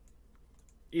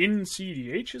in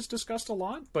CEDH is discussed a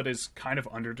lot, but is kind of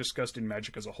under-discussed in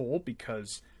Magic as a whole,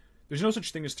 because there's no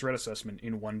such thing as threat assessment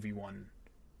in 1v1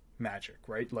 Magic,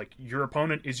 right? Your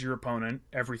opponent is your opponent.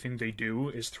 Everything they do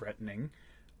is threatening,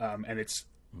 and it's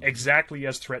exactly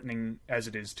as threatening as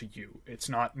it is to you. It's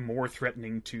not more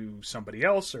threatening to somebody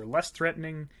else or less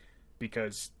threatening,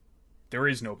 because there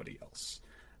is nobody else.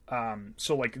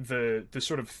 So the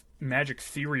sort of Magic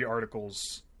theory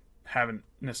articles haven't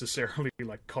necessarily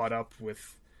caught up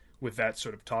with that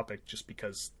sort of topic, just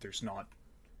because there's not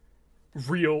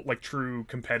real true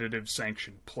competitive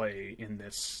sanctioned play in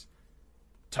this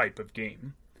type of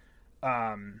game.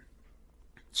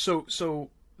 So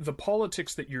the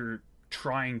politics that you're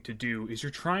trying to do is you're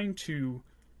trying to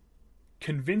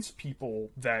convince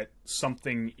people that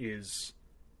something is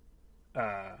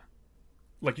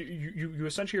you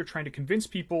essentially are trying to convince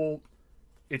people.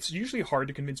 It's usually hard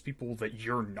to convince people that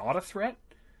you're not a threat,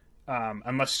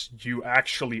 unless you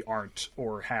actually aren't,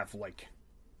 or have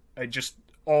just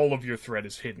all of your threat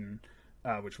is hidden,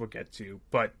 which we'll get to.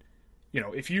 But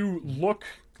if you look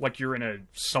like you're in a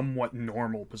somewhat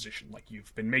normal position,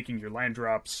 you've been making your land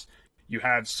drops, you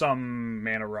have some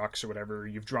mana rocks or whatever,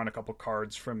 you've drawn a couple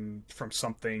cards from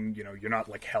something, you're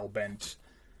not hell-bent,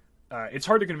 it's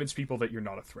hard to convince people that you're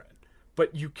not a threat.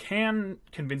 but you can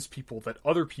convince people that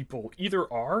other people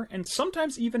either are and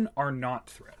sometimes even are not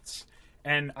threats.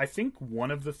 And I think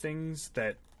one of the things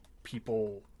that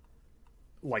people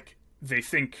like, they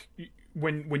think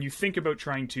when you think about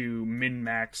trying to min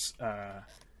max, a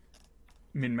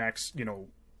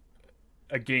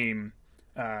game,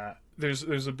 there's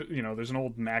an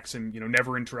old maxim,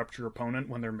 never interrupt your opponent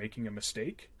when they're making a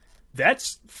mistake.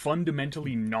 That's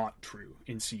fundamentally not true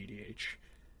in CEDH.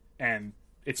 And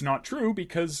it's not true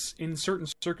because in certain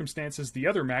circumstances, the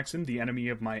other maxim, the enemy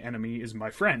of my enemy is my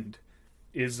friend,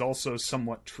 is also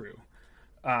somewhat true.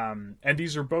 And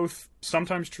these are both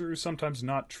sometimes true, sometimes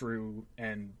not true,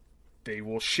 and they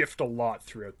will shift a lot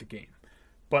throughout the game.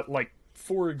 But, like,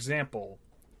 for example,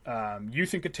 you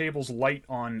think a table's light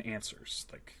on answers.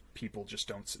 Like, people just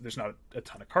don't... There's not a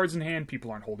ton of cards in hand, people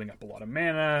aren't holding up a lot of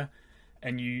mana,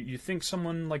 and you think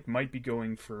someone, like, might be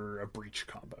going for a breach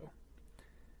combo.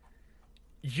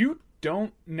 You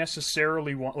don't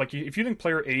necessarily want... Like, if you think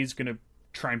player A is going to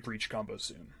try and breach combo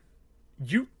soon,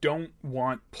 you don't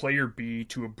want player B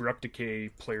to abrupt decay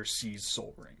player C's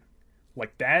Soul Ring.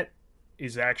 Like, that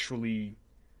is actually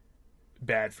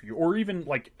bad for you. Or even,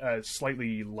 like, a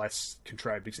slightly less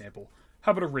contrived example.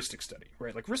 How about a Rhystic Study,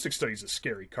 right? Like, Rhystic Study is a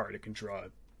scary card. It can draw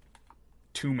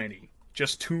too many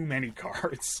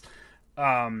cards.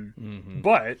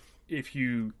 But if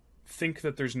you think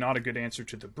that there's not a good answer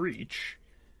to the breach,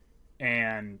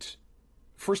 and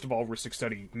first of all, Rhystic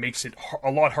Study makes it a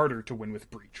lot harder to win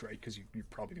with breach, right? Because you're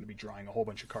probably going to be drawing a whole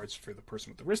bunch of cards for the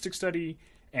person with the Rhystic Study,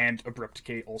 and Abrupt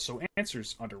Decay also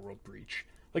answers Underworld Breach.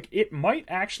 Like, it might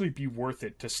actually be worth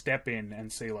it to step in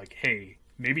and say, like, hey,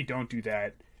 maybe don't do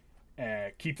that.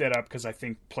 Keep that up because I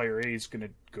think player A is going to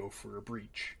go for a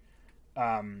breach.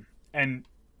 And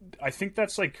I think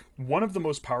that's, like, one of the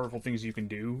most powerful things you can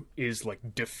do is, like,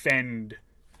 defend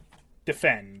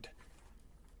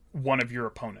one of your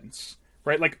opponents,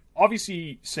 right? Like,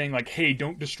 obviously saying, like, hey,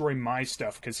 don't destroy my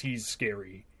stuff because he's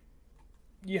scary.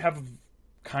 You have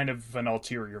kind of an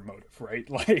ulterior motive, right?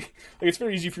 Like it's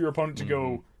very easy for your opponent to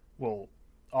go, well,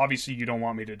 obviously you don't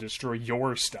want me to destroy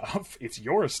your stuff. It's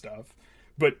your stuff.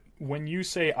 But when you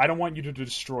say, I don't want you to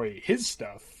destroy his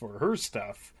stuff or her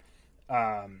stuff,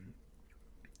 I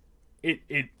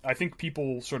think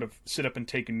people sort of sit up and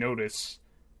take notice,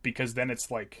 because then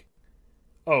it's like,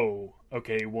 oh,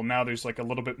 okay, well now there's like a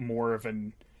little bit more of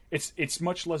it's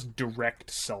much less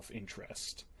direct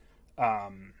self-interest.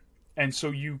 And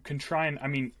so you can try and,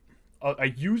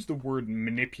 I use the word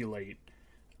manipulate.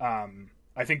 I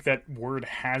think that word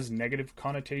has negative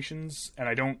connotations, and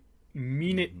I don't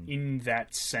mean it in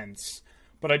that sense,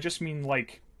 but I just mean,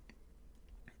 like,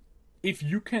 if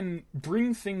you can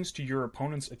bring things to your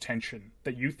opponent's attention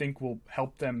that you think will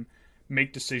help them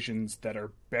make decisions that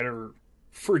are better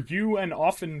for you and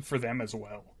often for them as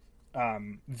well,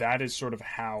 that is sort of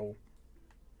how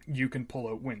you can pull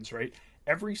out wins, right?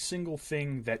 Every single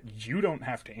thing that you don't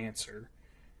have to answer,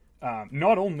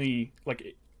 not only,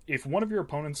 like, if one of your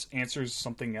opponents answers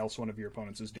something else one of your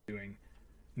opponents is doing,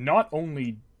 not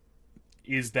only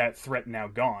is that threat now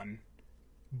gone,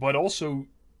 but also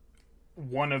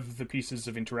one of the pieces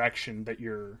of interaction that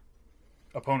your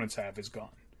opponents have is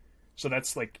gone. So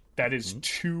that's like, that is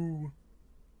two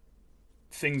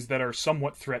things that are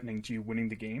somewhat threatening to you winning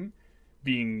the game,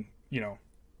 being,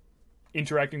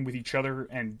 interacting with each other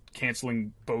and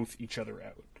canceling both each other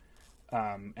out.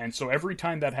 And so every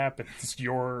time that happens,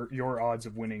 your odds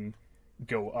of winning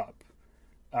go up.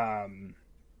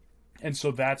 And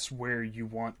so that's where you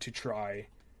want to try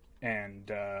and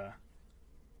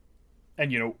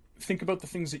think about the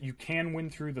things that you can win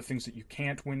through, the things that you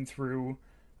can't win through.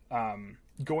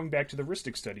 Going back to the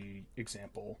Rhystic Study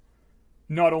example,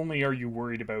 not only are you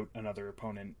worried about another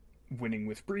opponent winning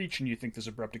with breach and you think this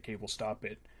Abrupt Decay will stop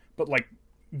it, but, like,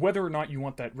 whether or not you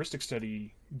want that Rhystic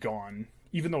Study gone,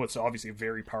 even though it's obviously a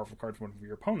very powerful card for one of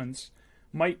your opponents,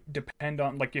 might depend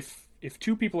on, like, if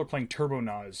two people are playing Turbo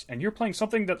Naz and you're playing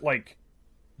something that, like,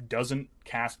 doesn't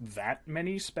cast that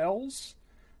many spells,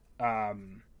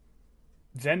 then,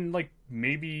 like,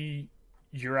 maybe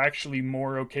you're actually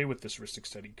more okay with this Rhystic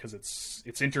Study because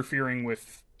it's interfering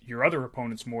with your other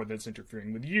opponents more than it's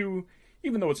interfering with you,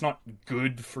 even though it's not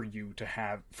good for you to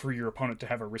have, for your opponent to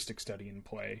have a Rhystic Study in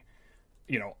play.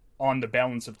 On the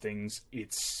balance of things,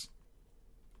 it's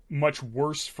much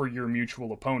worse for your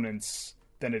mutual opponents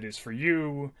than it is for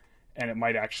you, and it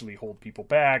might actually hold people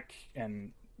back,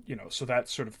 and, so that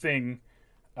sort of thing.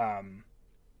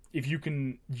 If you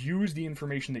can use the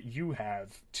information that you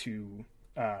have to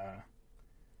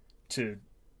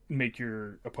make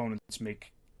your opponents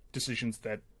make decisions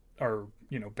that are,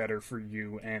 better for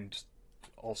you and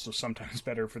also sometimes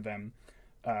better for them,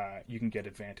 you can get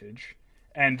advantage,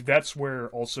 and that's where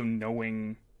also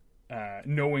knowing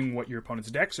what your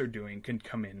opponent's decks are doing can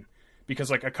come in,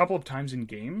 because like a couple of times in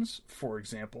games, for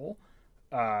example,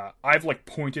 I've like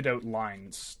pointed out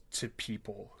lines to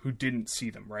people who didn't see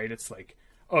them. Right? It's like,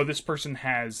 oh, this person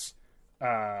has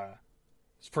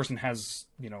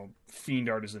Fiend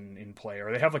Artisan in play,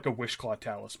 or they have like a Wishclaw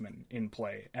Talisman in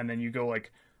play, and then you go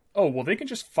like, oh, well, they can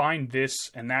just find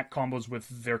this and that combos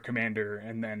with their commander,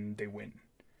 and then they win.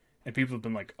 And people have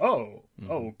been like, oh,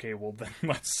 okay, well then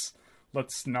let's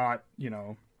not,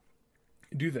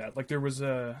 do that. Like there was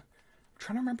I'm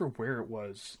trying to remember where it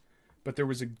was, but there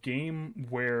was a game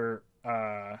where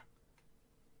they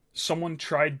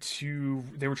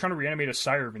were trying to reanimate a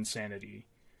Sire of Insanity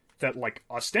that like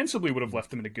ostensibly would have left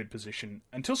them in a good position,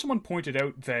 until someone pointed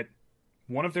out that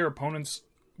one of their opponents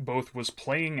both was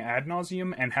playing Ad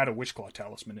Nauseam and had a Wishclaw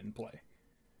Talisman in play.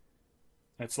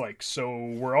 It's like,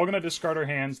 so we're all going to discard our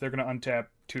hands, they're going to untap,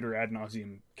 tutor Ad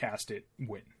Nauseam, cast it,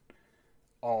 win.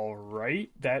 All right,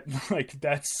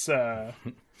 that's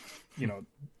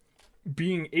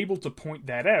being able to point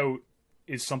that out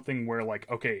is something where like,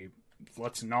 okay,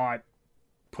 let's not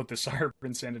put the Sire of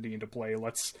Insanity into play,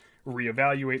 let's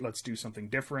reevaluate, let's do something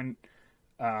different.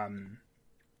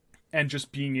 And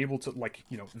just being able to, like,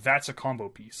 that's a combo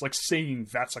piece. Like, saying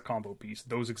that's a combo piece,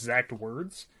 those exact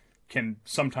words can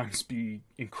sometimes be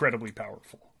incredibly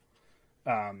powerful.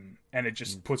 And it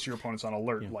just puts your opponents on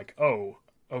alert. Yeah. Like, oh,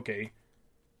 okay,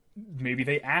 maybe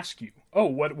they ask you, oh,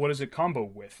 what is it combo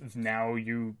with? Now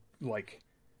you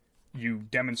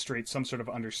demonstrate some sort of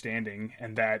understanding,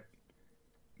 and that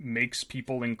makes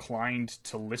people inclined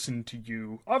to listen to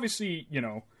you. Obviously,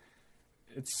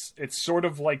 it's sort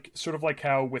of like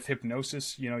how with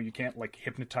hypnosis, you can't like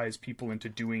hypnotize people into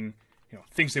doing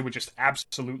things they would just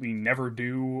absolutely never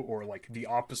do, or like the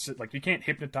opposite. Like you can't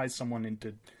hypnotize someone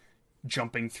into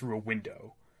jumping through a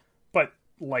window, but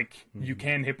like you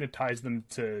can hypnotize them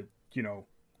to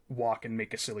walk and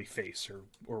make a silly face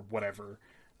or whatever.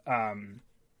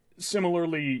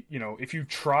 Similarly, if you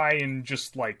try and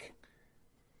just like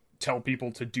tell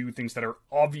people to do things that are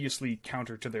obviously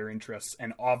counter to their interests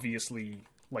and obviously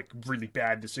like really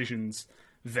bad decisions,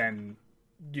 then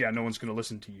yeah, no one's going to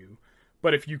listen to you.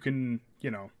 But if you can,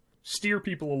 steer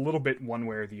people a little bit one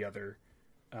way or the other,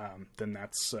 then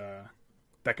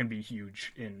that can be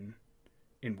huge in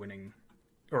winning,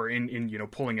 or in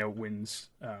pulling out wins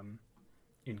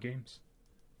in games.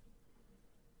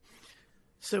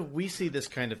 So we see this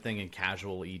kind of thing in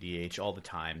casual EDH all the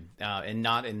time, and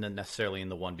not necessarily in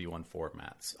the 1v1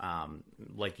 formats.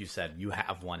 Like you said, you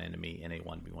have one enemy in a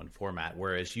 1v1 format,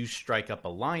 whereas you strike up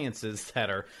alliances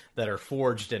that are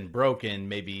forged and broken,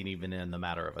 maybe even in the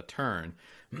matter of a turn.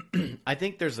 I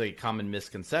think there's a common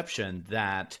misconception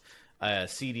that a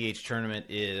CDH tournament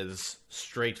is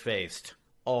straight-faced,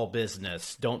 all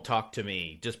business, don't talk to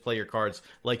me, just play your cards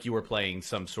like you were playing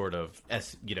some sort of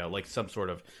like some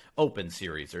sort of open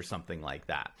series or something like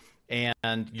that.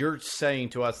 And you're saying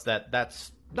to us that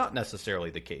that's not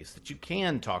necessarily the case, that you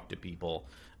can talk to people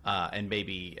and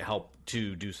maybe help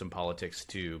to do some politics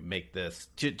to make this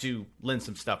to lend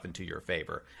some stuff into your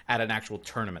favor at an actual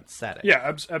tournament setting.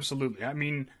 Yeah, absolutely. I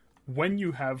mean, when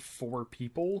you have 4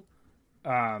 people,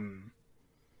 so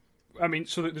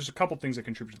there's a couple things that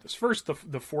contribute to this. First, the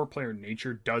 4-player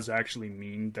nature does actually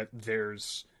mean that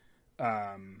there's,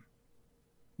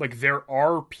 there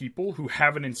are people who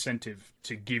have an incentive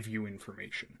to give you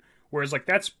information. Whereas,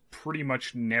 that's pretty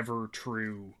much never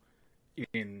true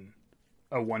in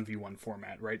a 1v1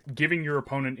 format, right? Giving your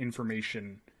opponent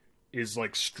information is,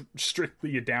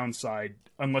 strictly a downside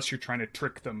unless you're trying to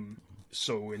trick them.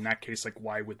 So, in that case,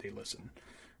 why would they listen?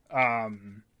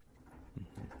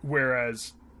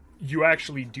 Whereas you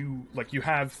actually do, you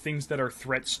have things that are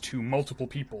threats to multiple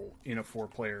people in a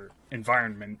 4-player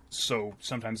environment, so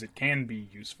sometimes it can be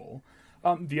useful.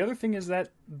 The other thing is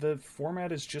that the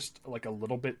format is just, a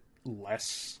little bit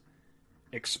less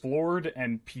explored,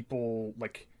 and people,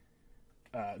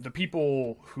 the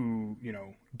people who,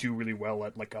 do really well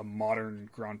at, a modern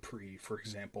Grand Prix, for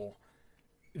example,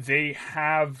 they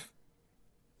have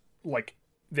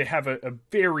a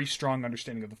very strong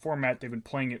understanding of the format. They've been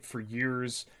playing it for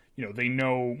years. They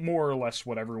know more or less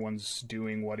what everyone's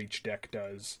doing, what each deck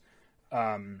does.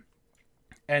 And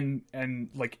in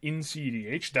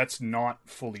CEDH, that's not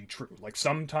fully true.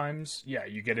 Sometimes, yeah,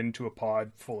 you get into a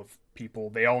pod full of people.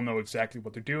 They all know exactly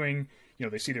what they're doing.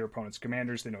 They see their opponent's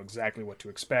commanders. They know exactly what to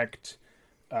expect.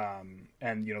 And,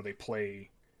 they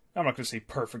play, I'm not going to say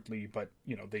perfectly, but,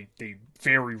 they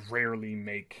very rarely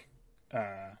make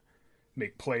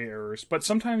play errors. But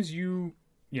sometimes you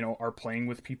are playing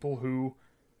with people who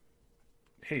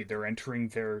hey, they're entering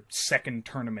their second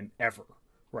tournament ever,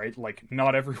 right? Like,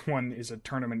 not everyone is a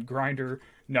tournament grinder.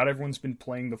 Not everyone's been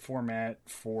playing the format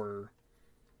for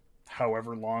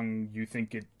however long you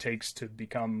think it takes to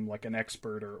become like an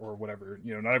expert or whatever.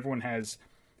 You know, not everyone has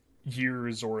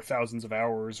years or thousands of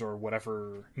hours or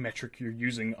whatever metric you're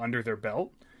using under their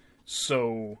belt.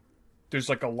 So there's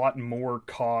like a lot more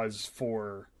cause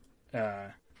for,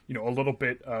 a little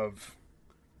bit of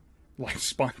like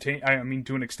spontaneous. I mean,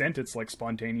 to an extent, it's like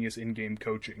spontaneous in-game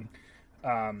coaching.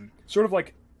 Sort of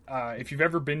like if you've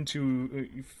ever been to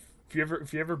if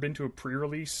you ever been to a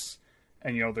pre-release,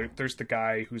 and there's the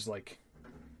guy who's like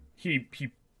he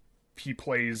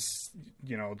plays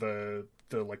the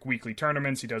like weekly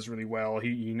tournaments. He does really well.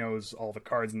 He knows all the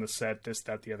cards in the set, this,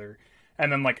 that, the other,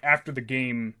 and then like after the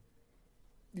game,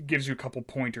 it gives you a couple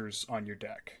pointers on your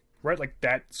deck, right? Like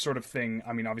that sort of thing.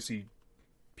 I mean, obviously,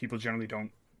 people generally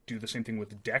don't do the same thing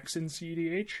with decks in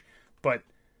CEDH, but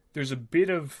there's a bit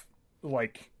of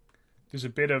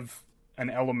an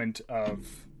element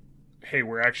of, hey,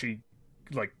 we're actually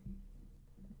like,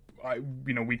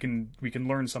 we can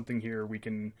learn something here. We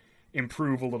can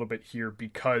improve a little bit here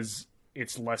because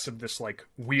it's less of this like,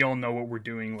 we all know what we're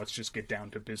doing, let's just get down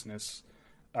to business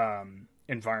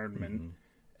environment. Mm-hmm.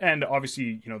 And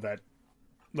obviously, that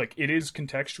like it is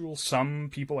contextual. Some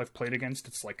people I've played against,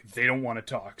 it's like they don't want to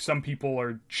talk. Some people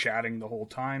are chatting the whole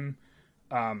time.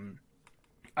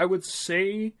 I would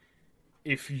say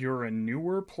if you're a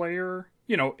newer player,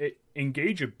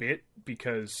 engage a bit,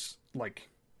 because like,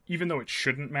 even though it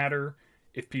shouldn't matter,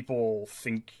 if people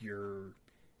think you're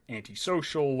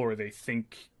antisocial or they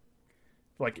think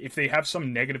like if they have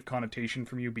some negative connotation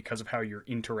from you because of how you're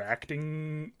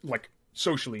interacting, like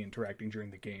socially interacting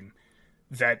during the game,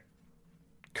 that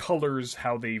colors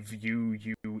how they view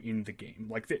you in the game.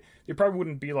 Like they probably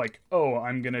wouldn't be like, oh,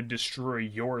 I'm gonna destroy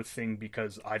your thing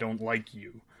because I don't like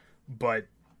you. But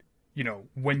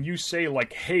when you say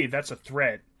like, hey, that's a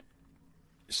threat,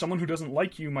 someone who doesn't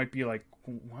like you might be like,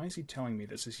 why is he telling me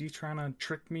this? Is he trying to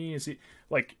trick me? Is he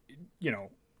like,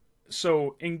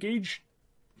 so engage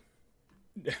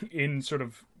in sort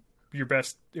of your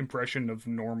best impression of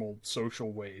normal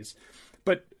social ways.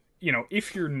 But,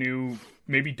 if you're new,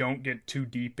 maybe don't get too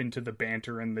deep into the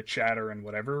banter and the chatter and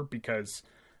whatever, because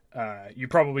you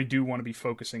probably do want to be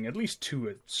focusing, at least to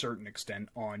a certain extent,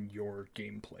 on your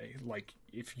gameplay. Like,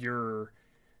 if you're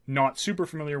not super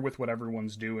familiar with what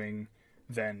everyone's doing,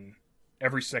 then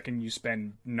every second you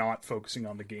spend not focusing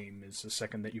on the game is a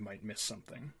second that you might miss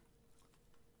something.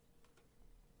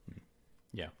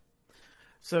 Yeah.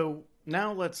 So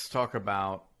now let's talk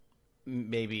about,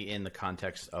 maybe in the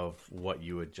context of what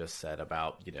you had just said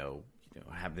about,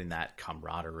 having that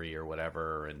camaraderie or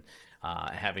whatever, and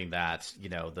having that,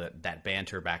 that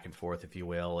banter back and forth, if you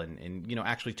will, and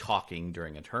actually talking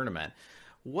during a tournament.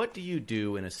 What do you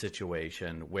do in a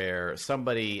situation where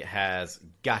somebody has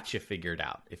got you figured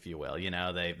out, if you will?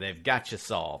 They've got you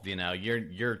solved.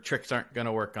 Your tricks aren't going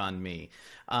to work on me.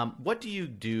 What do you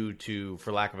do to,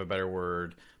 for lack of a better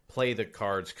word, play the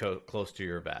cards close to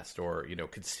your vest, or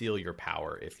conceal your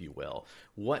power, if you will?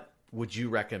 What would you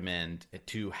recommend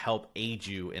to help aid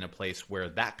you in a place where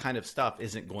that kind of stuff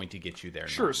isn't going to get you there?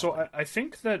 Sure. Normally? So I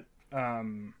think that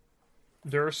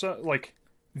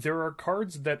there are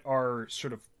cards that are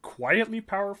sort of quietly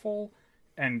powerful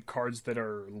and cards that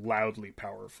are loudly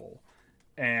powerful.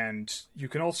 And you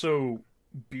can also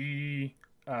be,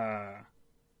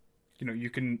 you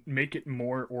can make it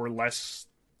more or less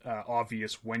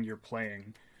obvious when you're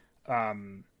playing.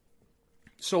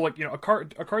 So like, a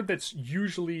card that's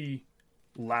usually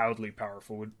loudly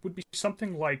powerful would be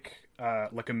something like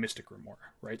a Mystic Grimoire,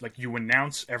 right? Like, you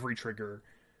announce every trigger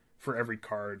for every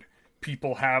card.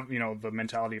 People have, the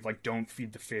mentality of like, don't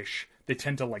feed the fish. They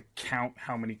tend to like count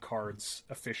how many cards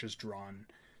a fish has drawn.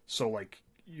 So like,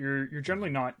 you're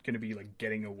generally not going to be like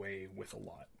getting away with a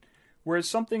lot. Whereas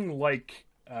something like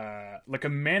a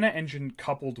mana engine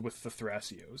coupled with the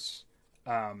Thrasios,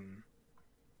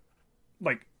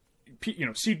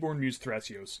 Seedborn Muse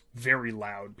Thrasios, very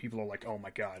loud. People are like, oh my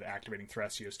god, activating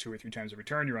Thrasios 2 or 3 times every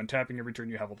turn. You're untapping every turn.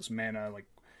 You have all this mana. Like,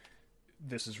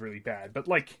 this is really bad. But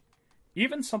like,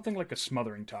 even something like a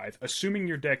Smothering Tithe, assuming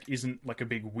your deck isn't like a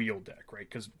big wheel deck, right?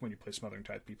 Because when you play Smothering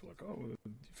Tithe, people are like, oh,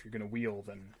 if you're gonna wheel,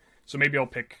 then so maybe I'll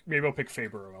pick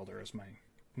Faber Elder as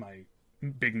my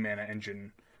big mana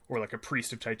engine, or like a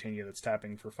Priest of Titania that's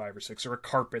tapping for 5 or 6, or a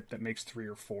Carpet that makes 3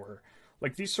 or 4.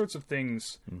 Like, these sorts of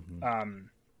things. Mm-hmm.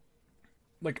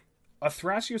 Like a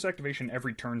Thrasios activation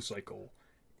every turn cycle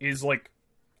is like,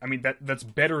 I mean, that's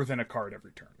better than a card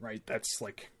every turn, right? That's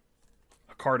like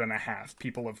a card and a half.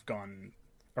 People have gone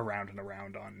around and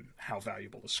around on how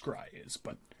valuable a scry is,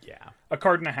 but Yeah. a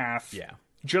card and a half, Yeah.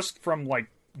 just from like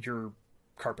your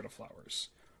Carpet of Flowers.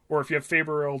 Or if you have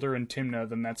Faber Elder and Timna,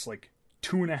 then that's like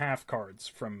 2.5 cards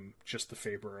from just the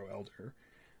Faber Elder.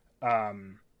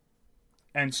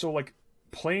 And so like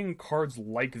playing cards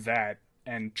like that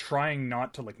and trying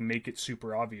not to like make it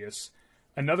super obvious.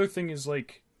 Another thing is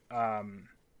like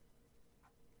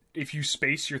if you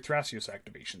space your Thrasios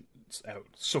activations out.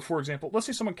 So for example, let's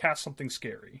say someone casts something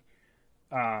scary.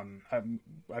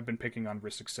 I've been picking on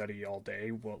Rhystic Study all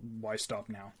day. Well, why stop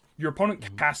now? Your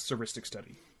opponent casts a Rhystic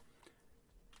Study.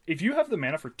 If you have the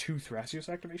mana for 2 Thrasios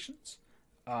activations,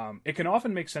 it can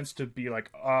often make sense to be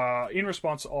like, in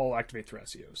response, I'll activate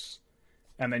Thrasios.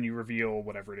 And then you reveal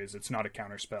whatever it is. It's not a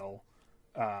counterspell,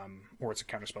 or it's a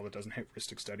counterspell that doesn't hit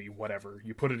Rhystic Study, whatever.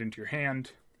 You put it into your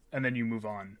hand, and then you move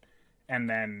on. And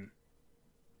then,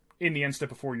 in the end step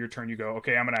before your turn, you go,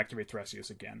 okay, I'm going to activate Thrasios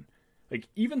again. Like,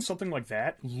 even something like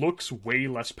that looks way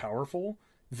less powerful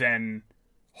than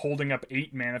holding up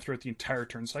 8 mana throughout the entire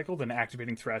turn cycle than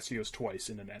activating Thrasios twice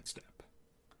in an end step.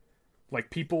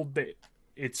 Like,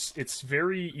 it's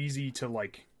very easy to,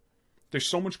 like, there's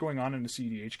so much going on in a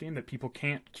CDH game that people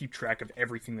can't keep track of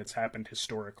everything that's happened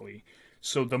historically.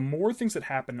 So the more things that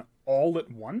happen all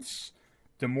at once,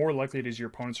 the more likely it is your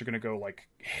opponents are going to go like,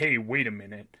 hey, wait a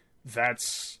minute,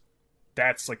 that's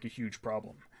like a huge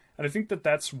problem. And I think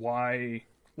that's why,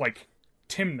 like,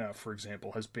 Timna, for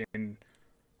example, has been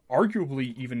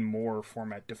arguably even more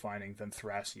format defining than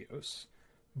Thrasios.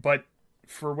 But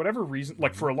for whatever reason,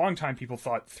 like, for a long time, people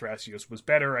thought Thrasios was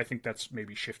better. I think that's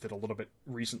maybe shifted a little bit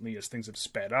recently as things have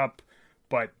sped up.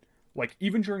 But, like,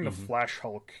 even during the Flash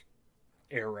Hulk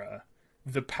era,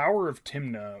 the power of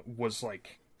Timna was,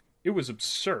 like, it was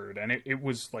absurd. And it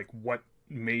was, like, what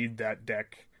made that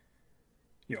deck,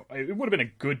 you know, it would have been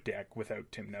a good deck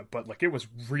without Timna, but, like, it was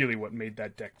really what made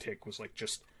that deck tick, was, like,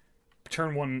 just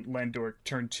turn 1 Landork,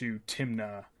 turn 2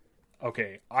 Timna.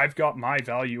 Okay, I've got my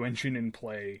value engine in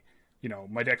play. You know,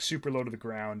 my deck's super low to the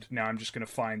ground. Now I'm just going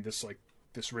to find this, like,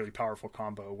 this really powerful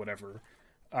combo, whatever.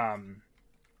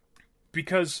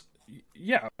 Because,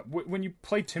 yeah, when you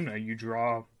play Timna, you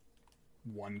draw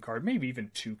 1 card, maybe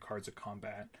even 2 cards of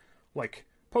combat. Like,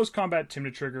 post-combat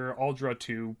Timna trigger, I'll draw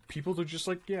 2. People are just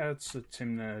like, yeah, it's a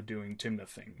Timna doing Timna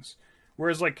things.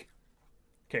 Whereas, like,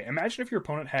 okay, imagine if your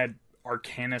opponent had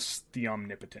Arcanus the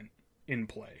Omnipotent in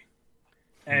play.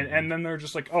 And then they're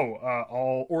just like,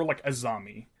 or like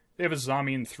Azami. They have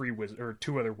Azami and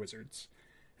 2 other wizards.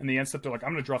 And the end step, they're like,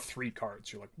 I'm going to draw 3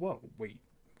 cards. You're like, whoa, wait,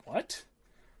 what?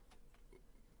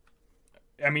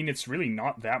 I mean, it's really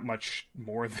not that much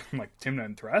more than, like, Timna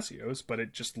and Thrasios, but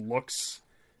it just looks...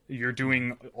 You're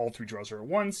doing all 3 draws at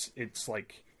once. It's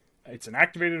like, it's an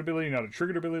activated ability, not a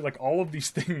triggered ability. Like, all of these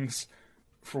things,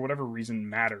 for whatever reason,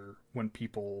 matter when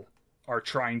people are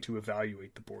trying to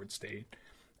evaluate the board state.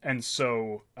 And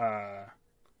so,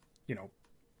 you know,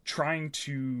 trying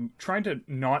to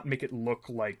not make it look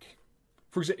like,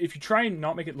 for example, if you try and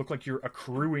not make it look like you're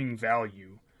accruing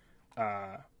value,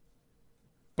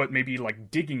 but maybe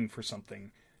like digging for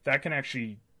something, that can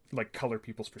actually like color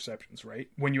people's perceptions, right?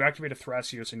 When you activate a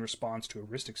Thrasios in response to a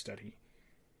Rhystic Study,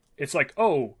 it's like,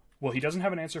 oh, well, he doesn't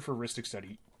have an answer for Rhystic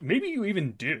Study. Maybe you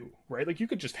even do, right? Like, you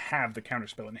could just have the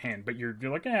counterspell in hand, but you're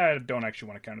like, I don't actually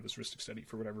want to counter this Rhystic Study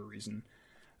for whatever reason.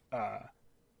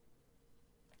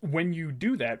 When you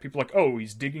do that, people are like, oh,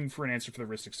 he's digging for an answer for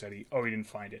the Rhystic Study. Oh, he didn't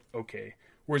find it. Okay.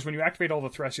 Whereas when you activate all the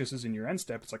Thrasioses in your end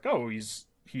step, it's like, oh, he's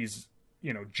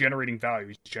you know, generating value.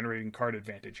 He's generating card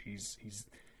advantage. He's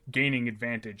gaining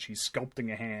advantage. He's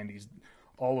sculpting a hand. He's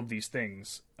all of these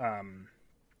things.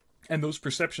 And those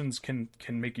perceptions can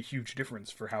make a huge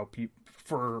difference for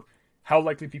how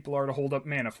likely people are to hold up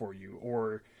mana for you,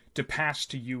 or to pass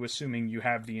to you, assuming you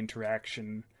have the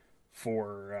interaction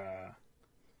for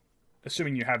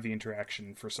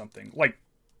something. Like,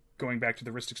 going back to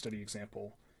the Rhystic Study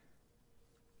example,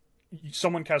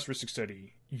 someone casts Rhystic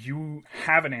Study, you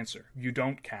have an answer, you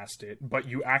don't cast it, but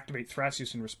you activate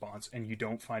Thrasios in response, and you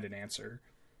don't find an answer.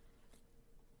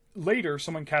 Later,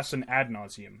 someone casts an Ad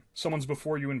Nauseam. Someone's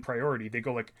before you in priority. They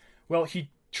go like, well, he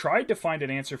tried to find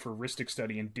an answer for Rhystic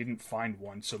Study and didn't find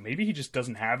one, so maybe he just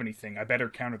doesn't have anything. I better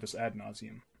counter this Ad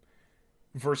Nauseam.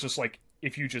 Versus, like,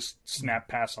 if you just snap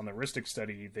pass on the Rhystic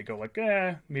Study, they go like,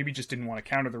 maybe just didn't want to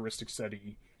counter the Rhystic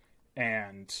Study,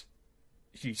 and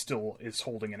he still is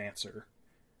holding an answer.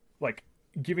 Like,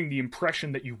 giving the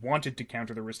impression that you wanted to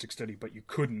counter the Rhystic Study, but you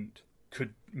couldn't,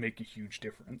 could make a huge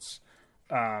difference.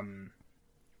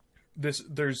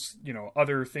 There's, you know,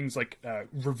 other things like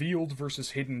revealed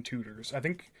versus hidden tutors. I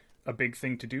think a big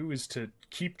thing to do is to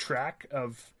keep track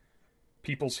of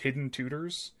people's hidden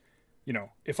tutors.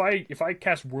 if I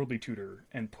cast Worldly Tutor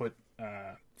and put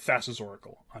Thassa's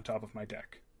Oracle on top of my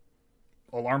deck,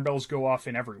 alarm bells go off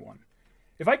in everyone.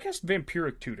 If I cast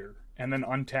Vampiric Tutor and then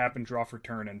untap and draw for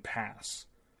turn and pass,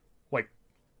 like,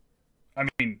 I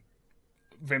mean,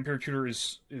 Vampiric Tutor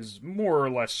is more or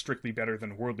less strictly better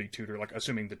than Worldly Tutor, like,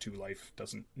 assuming the 2 life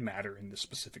doesn't matter in this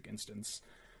specific instance,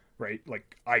 right?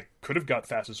 Like, I could have got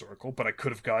Thassa's Oracle, but I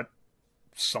could have got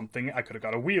something. I could have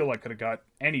got a wheel. I could have got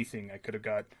anything. I could have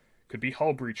got, could be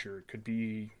Hull Breacher, could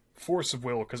be Force of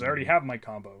Will, because I already have my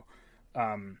combo.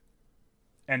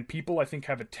 And people, I think,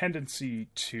 have a tendency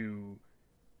to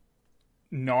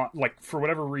not, like, for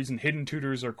whatever reason, hidden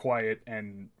tutors are quiet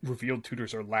and revealed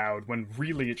tutors are loud, when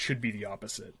really it should be the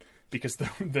opposite, because the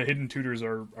hidden tutors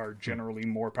are generally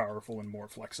more powerful and more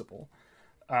flexible.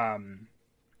 And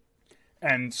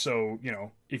so,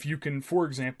 if you can, for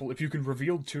example, if you can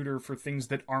reveal tutor for things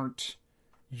that aren't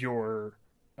your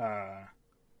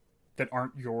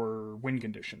win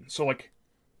condition. So, like,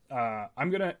 I'm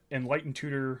gonna Enlighten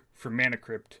Tutor for Mana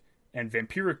Crypt and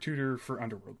Vampiric Tutor for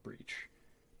Underworld Breach.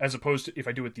 As opposed to, if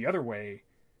I do it the other way,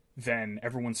 then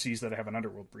everyone sees that I have an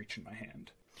Underworld Breach in my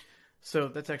hand. So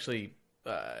that's actually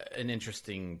an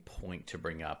interesting point to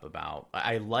bring up about.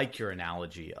 I like your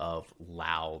analogy of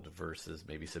loud versus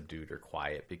maybe subdued or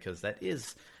quiet, because that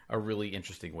is a really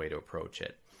interesting way to approach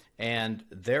it. And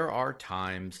there are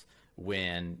times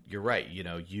when you're right, you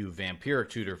Vampiric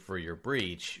Tutor for your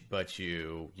Breach, but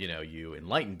you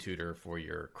Enlighten Tutor for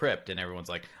your Crypt, and everyone's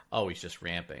like, oh, he's just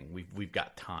ramping. We've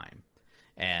got time.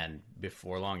 And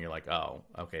before long, you're like, oh,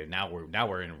 okay, now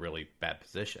we're in a really bad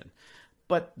position.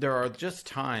 But there are just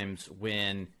times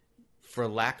when, for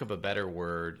lack of a better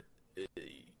word,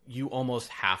 you almost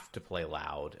have to play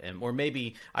loud. Or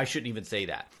maybe I shouldn't even say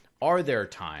that. Are there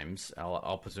times,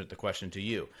 I'll present the question to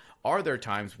you, are there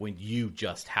times when you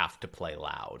just have to play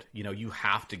loud? You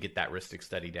have to get that Rhystic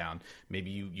Study down. Maybe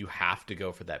you have to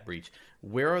go for that breach.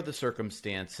 Where are the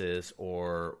circumstances,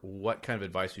 or what kind of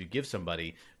advice would you give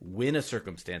somebody when a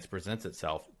circumstance presents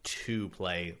itself to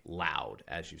play loud,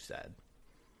 as you said?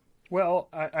 Well,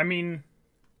 I mean,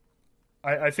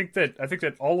 I think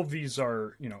that all of these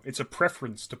are, it's a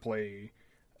preference to play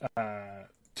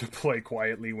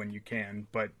quietly when you can,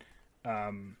 but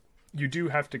you do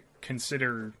have to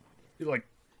consider, like,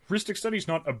 Rhystic Study is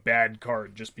not a bad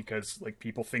card just because, like,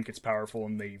 people think it's powerful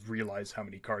and they realize how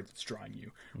many cards it's drawing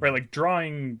you, right? Like,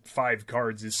 drawing 5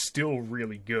 cards is still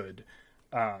really good,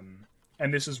 and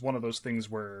this is one of those things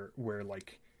where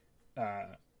like,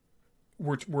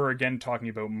 we're again talking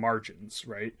about margins,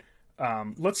 right?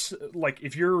 Let's, like,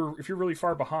 if you're really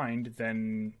far behind,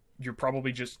 then you're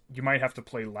probably you might have to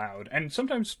play loud, and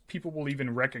sometimes people will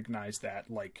even recognize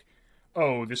that, like,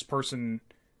 oh, this person,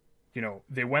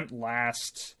 they went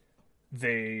last.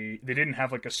 They didn't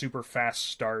have, like, a super fast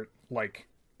start. Like,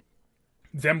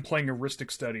 them playing a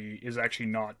Rhystic Study is actually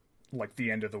not, like,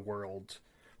 the end of the world,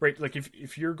 right? Like,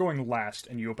 if you're going last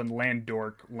and you open Land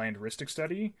Dork, Land Rhystic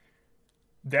Study,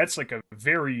 that's, like, a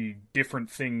very different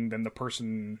thing than the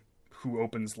person who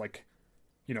opens, like,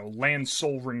 Land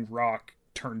Sol Ring Rock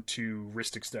turn 2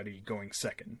 Rhystic Study going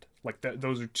second. Like,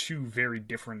 those are 2 very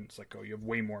different. It's like, oh, you have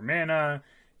way more mana.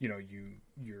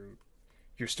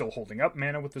 You're still holding up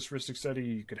mana with this Rhystic Study.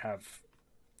 You could have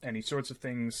any sorts of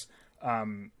things.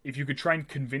 If you could try and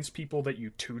convince people that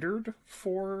you tutored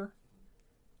for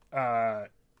a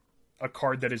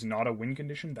card that is not a win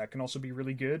condition, that can also be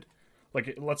really good.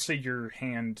 Like, let's say your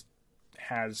hand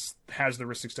has the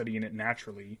Rhystic Study in it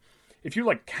naturally. If you,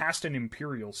 like, cast an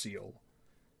Imperial Seal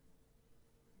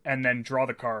and then draw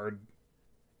the card,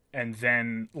 and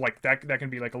then, like, that can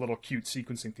be, like, a little cute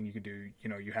sequencing thing you could do.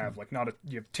 You have, like,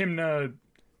 you have Tymna,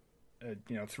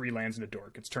 3 lands and a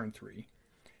dork. It's turn 3.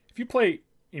 If you play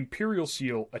Imperial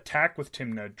Seal, attack with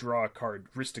Tymna, draw a card,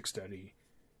 Rhystic Study,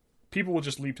 people will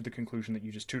just leap to the conclusion that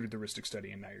you just tutored the Rhystic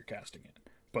Study and now you're casting it.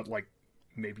 But, like,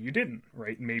 maybe you didn't,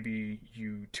 right? Maybe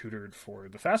you tutored for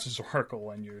the Thassa's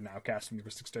Oracle and you're now casting the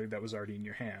Rhystic Study that was already in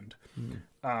your hand.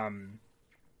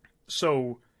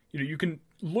 So, you can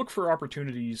look for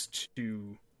opportunities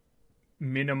to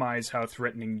minimize how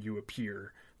threatening you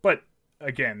appear. But,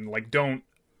 again, like,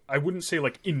 I wouldn't say,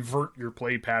 like, invert your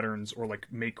play patterns or, like,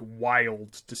 make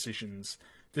wild decisions.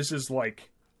 This is, like,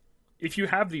 if you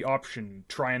have the option,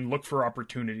 try and look for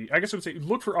opportunity. I guess I would say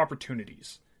look for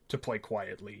opportunities to play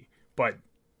quietly. But,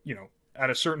 at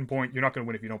a certain point, you're not going to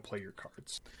win if you don't play your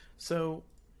cards. So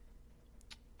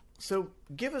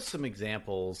give us some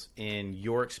examples in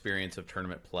your experience of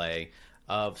tournament play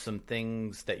of some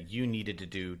things that you needed to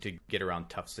do to get around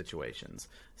tough situations.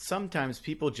 Sometimes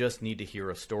people just need to hear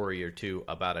a story or two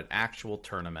about an actual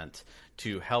tournament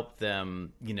to help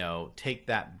them, take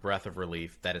that breath of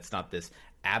relief that it's not this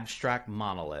abstract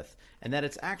monolith and that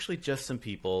it's actually just some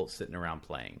people sitting around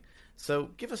playing. So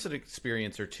give us an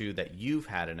experience or two that you've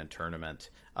had in a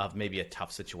tournament of maybe a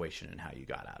tough situation and how you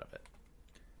got out of it.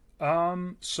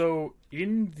 So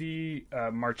in the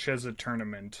Marchesa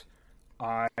tournament,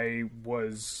 I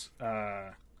was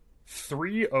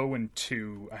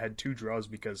 3-0-2. I had 2 draws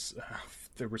because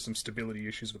there were some stability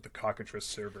issues with the Cockatrice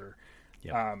server.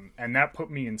 Yep. And that put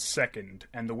me in second.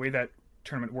 And the way that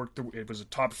tournament worked, it was a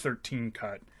top 13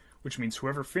 cut, which means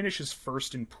whoever finishes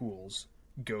first in pools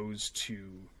goes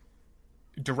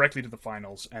directly to the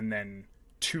finals, and then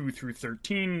 2 through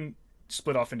 13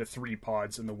 split off into 3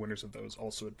 pods, and the winners of those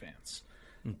also advance.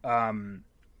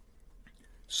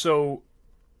 So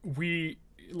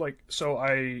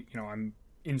I'm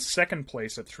in second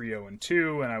place at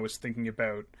 3-0-2, and I was thinking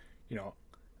about,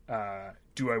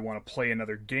 do I want to play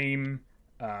another game?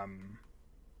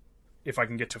 If I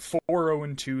can get to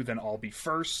 4-0-2, then I'll be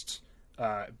first.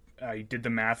 I did the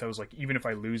math. I was like, even if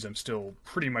I lose, I'm still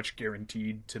pretty much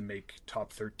guaranteed to make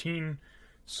top 13.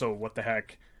 So what the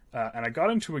heck? And I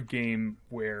got into a game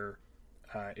where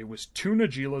it was 2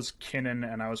 Nagilas,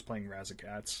 Kinnan, and I was playing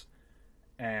Razagats.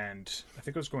 And I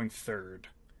think I was going third.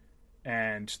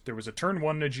 And there was a turn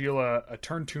 1 Nagila, a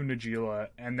turn 2 Nagila,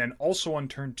 and then also on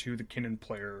turn 2, the Kinnan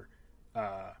player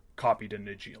copied a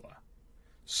Nagila.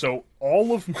 So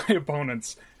all of my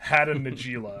opponents had a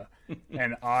Nagila,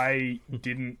 and I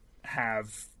didn't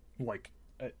have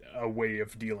a way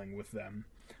of dealing with them.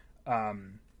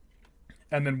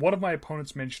 And then one of my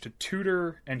opponents managed to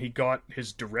tutor, and he got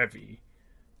his Derevi.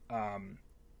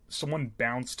 Someone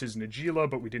bounced his Nagila,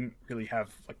 but we didn't really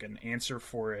have an answer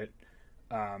for it.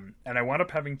 And I wound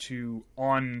up having to,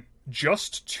 on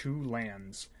just 2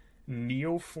 lands,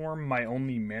 neoform my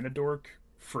only mana dork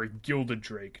for a Gilded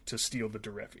Drake to steal the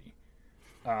Derevi.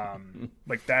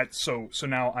 So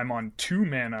now I'm on 2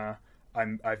 mana.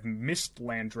 I've missed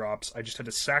land drops. I just had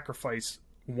to sacrifice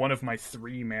one of my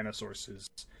 3 mana sources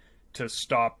to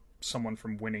stop someone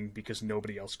from winning because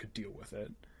nobody else could deal with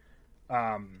it.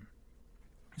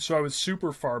 So I was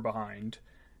super far behind,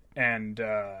 and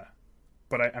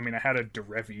but I had a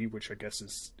Derevi, which I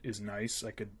guess is nice.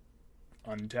 I could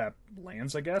untap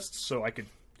lands, I guess, so I could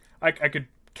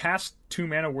cast 2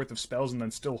 mana worth of spells and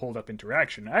then still hold up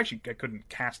interaction. Actually, I couldn't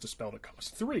cast a spell that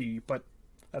cost 3, but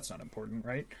that's not important,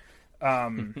 right?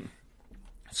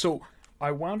 So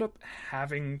I wound up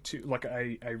having to,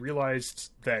 I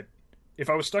realized that if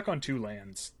I was stuck on 2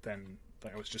 lands, then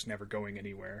I was just never going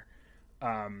anywhere.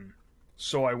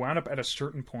 So I wound up at a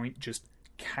certain point just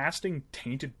casting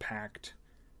Tainted Pact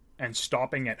and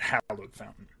stopping at Hallowed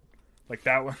Fountain.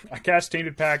 That one, I cast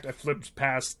Tainted Pact, I flipped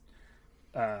past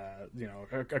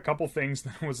a couple things,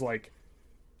 then was like,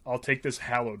 I'll take this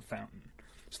Hallowed Fountain.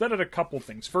 So that had a couple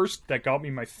things. First, that got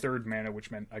me my 3rd mana,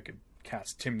 which meant I could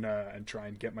cast Tymna and try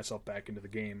and get myself back into the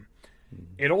game.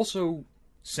 Mm-hmm. It also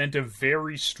sent a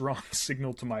very strong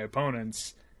signal to my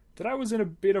opponents that I was in a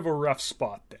bit of a rough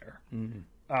spot there.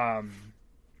 Mm-hmm.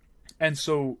 And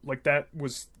so, that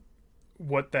was...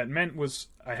 What that meant was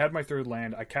I had my 3rd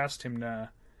land, I cast Tymna,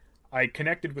 I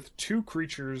connected with 2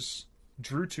 creatures,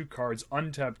 drew 2 cards,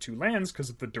 untapped 2 lands because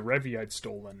of the Derevi I'd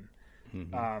stolen.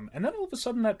 Mm-hmm. And then all of a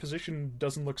sudden that position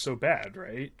doesn't look so bad,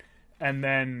 right? And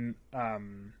then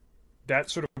that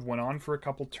sort of went on for a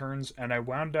couple turns, and I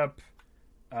wound up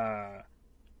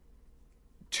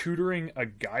tutoring a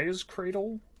Gaia's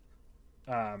Cradle,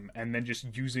 and then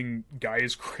just using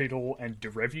Gaia's Cradle and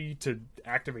Derevi to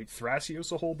activate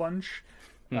Thrasios a whole bunch.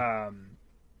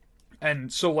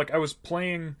 And so, I was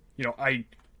playing, I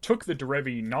took the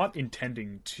Derevi not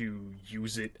intending to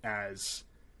use it as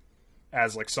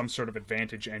some sort of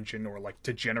advantage engine or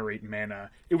to generate mana.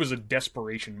 It was a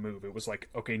desperation move. It was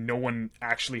okay, no one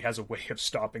actually has a way of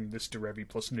stopping this Derevi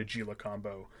plus Nagila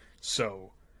combo,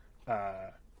 so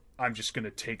I'm just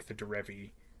gonna take the Derevi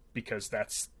because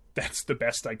that's the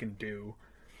best I can do.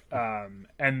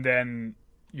 And then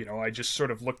I just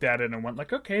sort of looked at it and went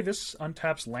okay, this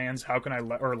untaps lands. How can I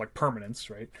or permanents,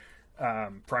 right?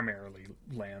 Primarily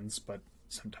lands, but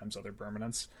sometimes other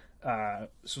permanents.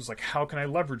 So it's how can I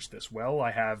leverage this? Well,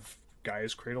 I have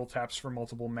Gaia's Cradle taps for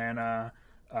multiple mana.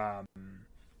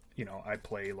 I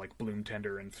play Bloom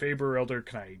Tender and Faber Elder.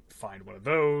 Can I find one of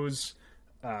those?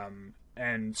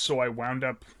 And so I wound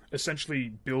up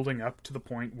essentially building up to the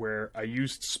point where I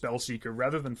used Spellseeker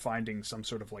rather than finding some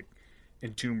sort of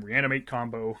Entomb Reanimate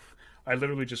combo. I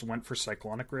literally just went for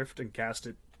Cyclonic Rift and cast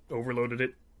it, overloaded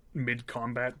it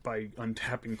mid-combat by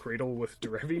untapping Cradle with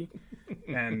Derevi.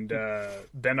 And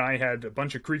then I had a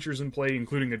bunch of creatures in play,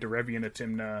 including a Derevi and a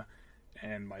Tymna,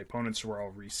 and my opponents were all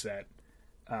reset.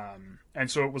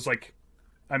 And so it was like,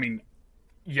 I mean,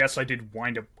 yes, I did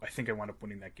wind up, I think I wound up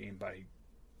winning that game by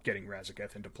getting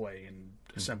Razaketh into play and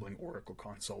assembling Oracle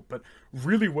Consult. But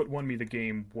really what won me the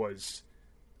game was,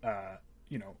 the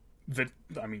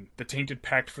Tainted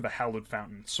Pact for the Hallowed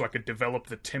Fountain, so I could develop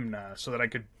the Tymna so that I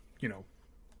could,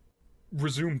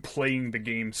 resume playing the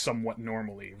game somewhat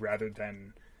normally rather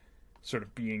than sort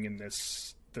of being in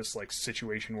this like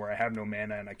situation where I have no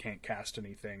mana and I can't cast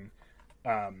anything.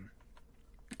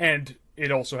 And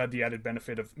it also had the added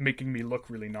benefit of making me look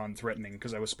really non-threatening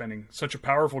because I was spending such a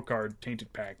powerful card,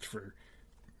 Tainted Pact, for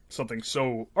something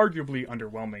so arguably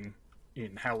underwhelming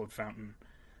in Hallowed Fountain.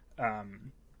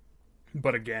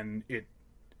 But again, it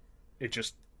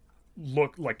just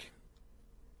looked like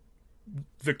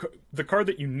the card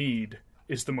that you need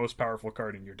is the most powerful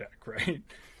card in your deck, right?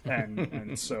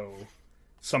 And so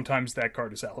sometimes that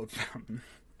card is Hallowed Fountain.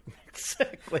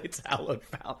 Exactly, it's Hallowed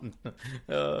Fountain.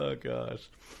 Oh gosh.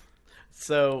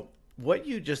 So what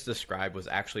you just described was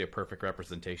actually a perfect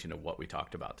representation of what we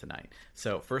talked about tonight.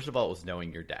 So first of all, it was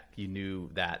knowing your deck. You knew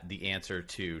that the answer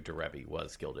to Derevi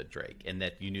was Gilded Drake, and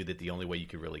that you knew that the only way you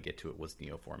could really get to it was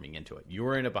neoforming into it. You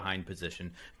were in a behind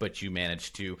position, but you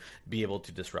managed to be able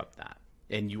to disrupt that.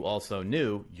 And you also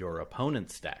knew your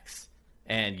opponent's decks.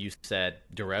 And you said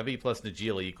Derevi plus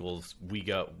Najeela equals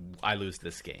I lose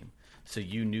this game. So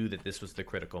you knew that this was the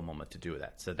critical moment to do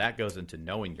that. So that goes into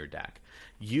knowing your deck.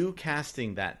 You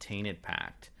casting that Tainted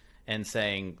Pact and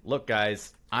saying, look,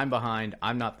 guys, I'm behind.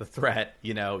 I'm not the threat.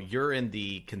 You're in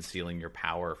the concealing your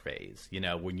power phase.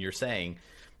 When you're saying,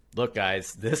 look,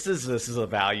 guys, this is a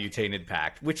value Tainted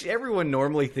Pact, which everyone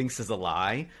normally thinks is a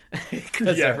lie.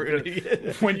 Yeah,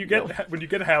 when you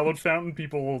get Hallowed Fountain,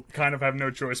 people kind of have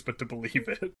no choice but to believe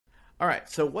it. All right,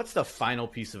 so what's the final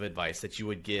piece of advice that you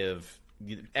would give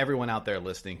everyone out there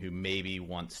listening who maybe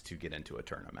wants to get into a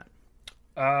tournament?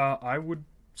 I would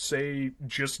say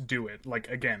just do it. Like,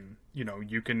 again,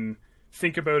 you can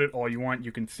think about it all you want.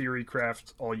 You can theory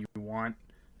craft all you want.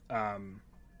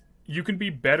 You can be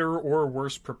better or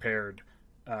worse prepared,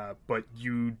 but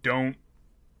you don't,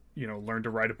 learn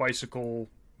to ride a bicycle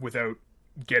without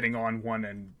getting on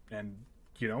one and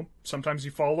sometimes you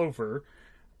fall over.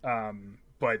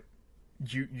 But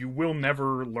you will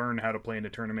never learn how to play in a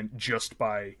tournament just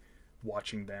by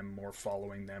watching them or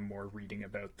following them or reading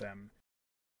about them.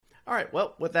 All right,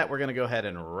 well, with that, we're going to go ahead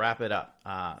and wrap it up.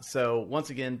 So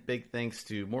once again, big thanks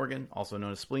to Morgan, also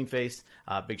known as Spleenface.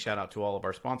 Big shout out to all of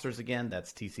our sponsors again.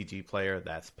 That's TCG Player,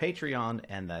 that's Patreon,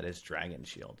 and that is Dragon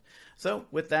Shield. So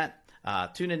with that,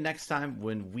 tune in next time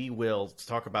when we will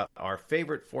talk about our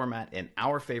favorite format and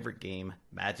our favorite game,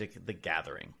 Magic the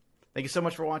Gathering. Thank you so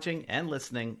much for watching and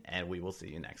listening, and we will see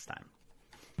you next time.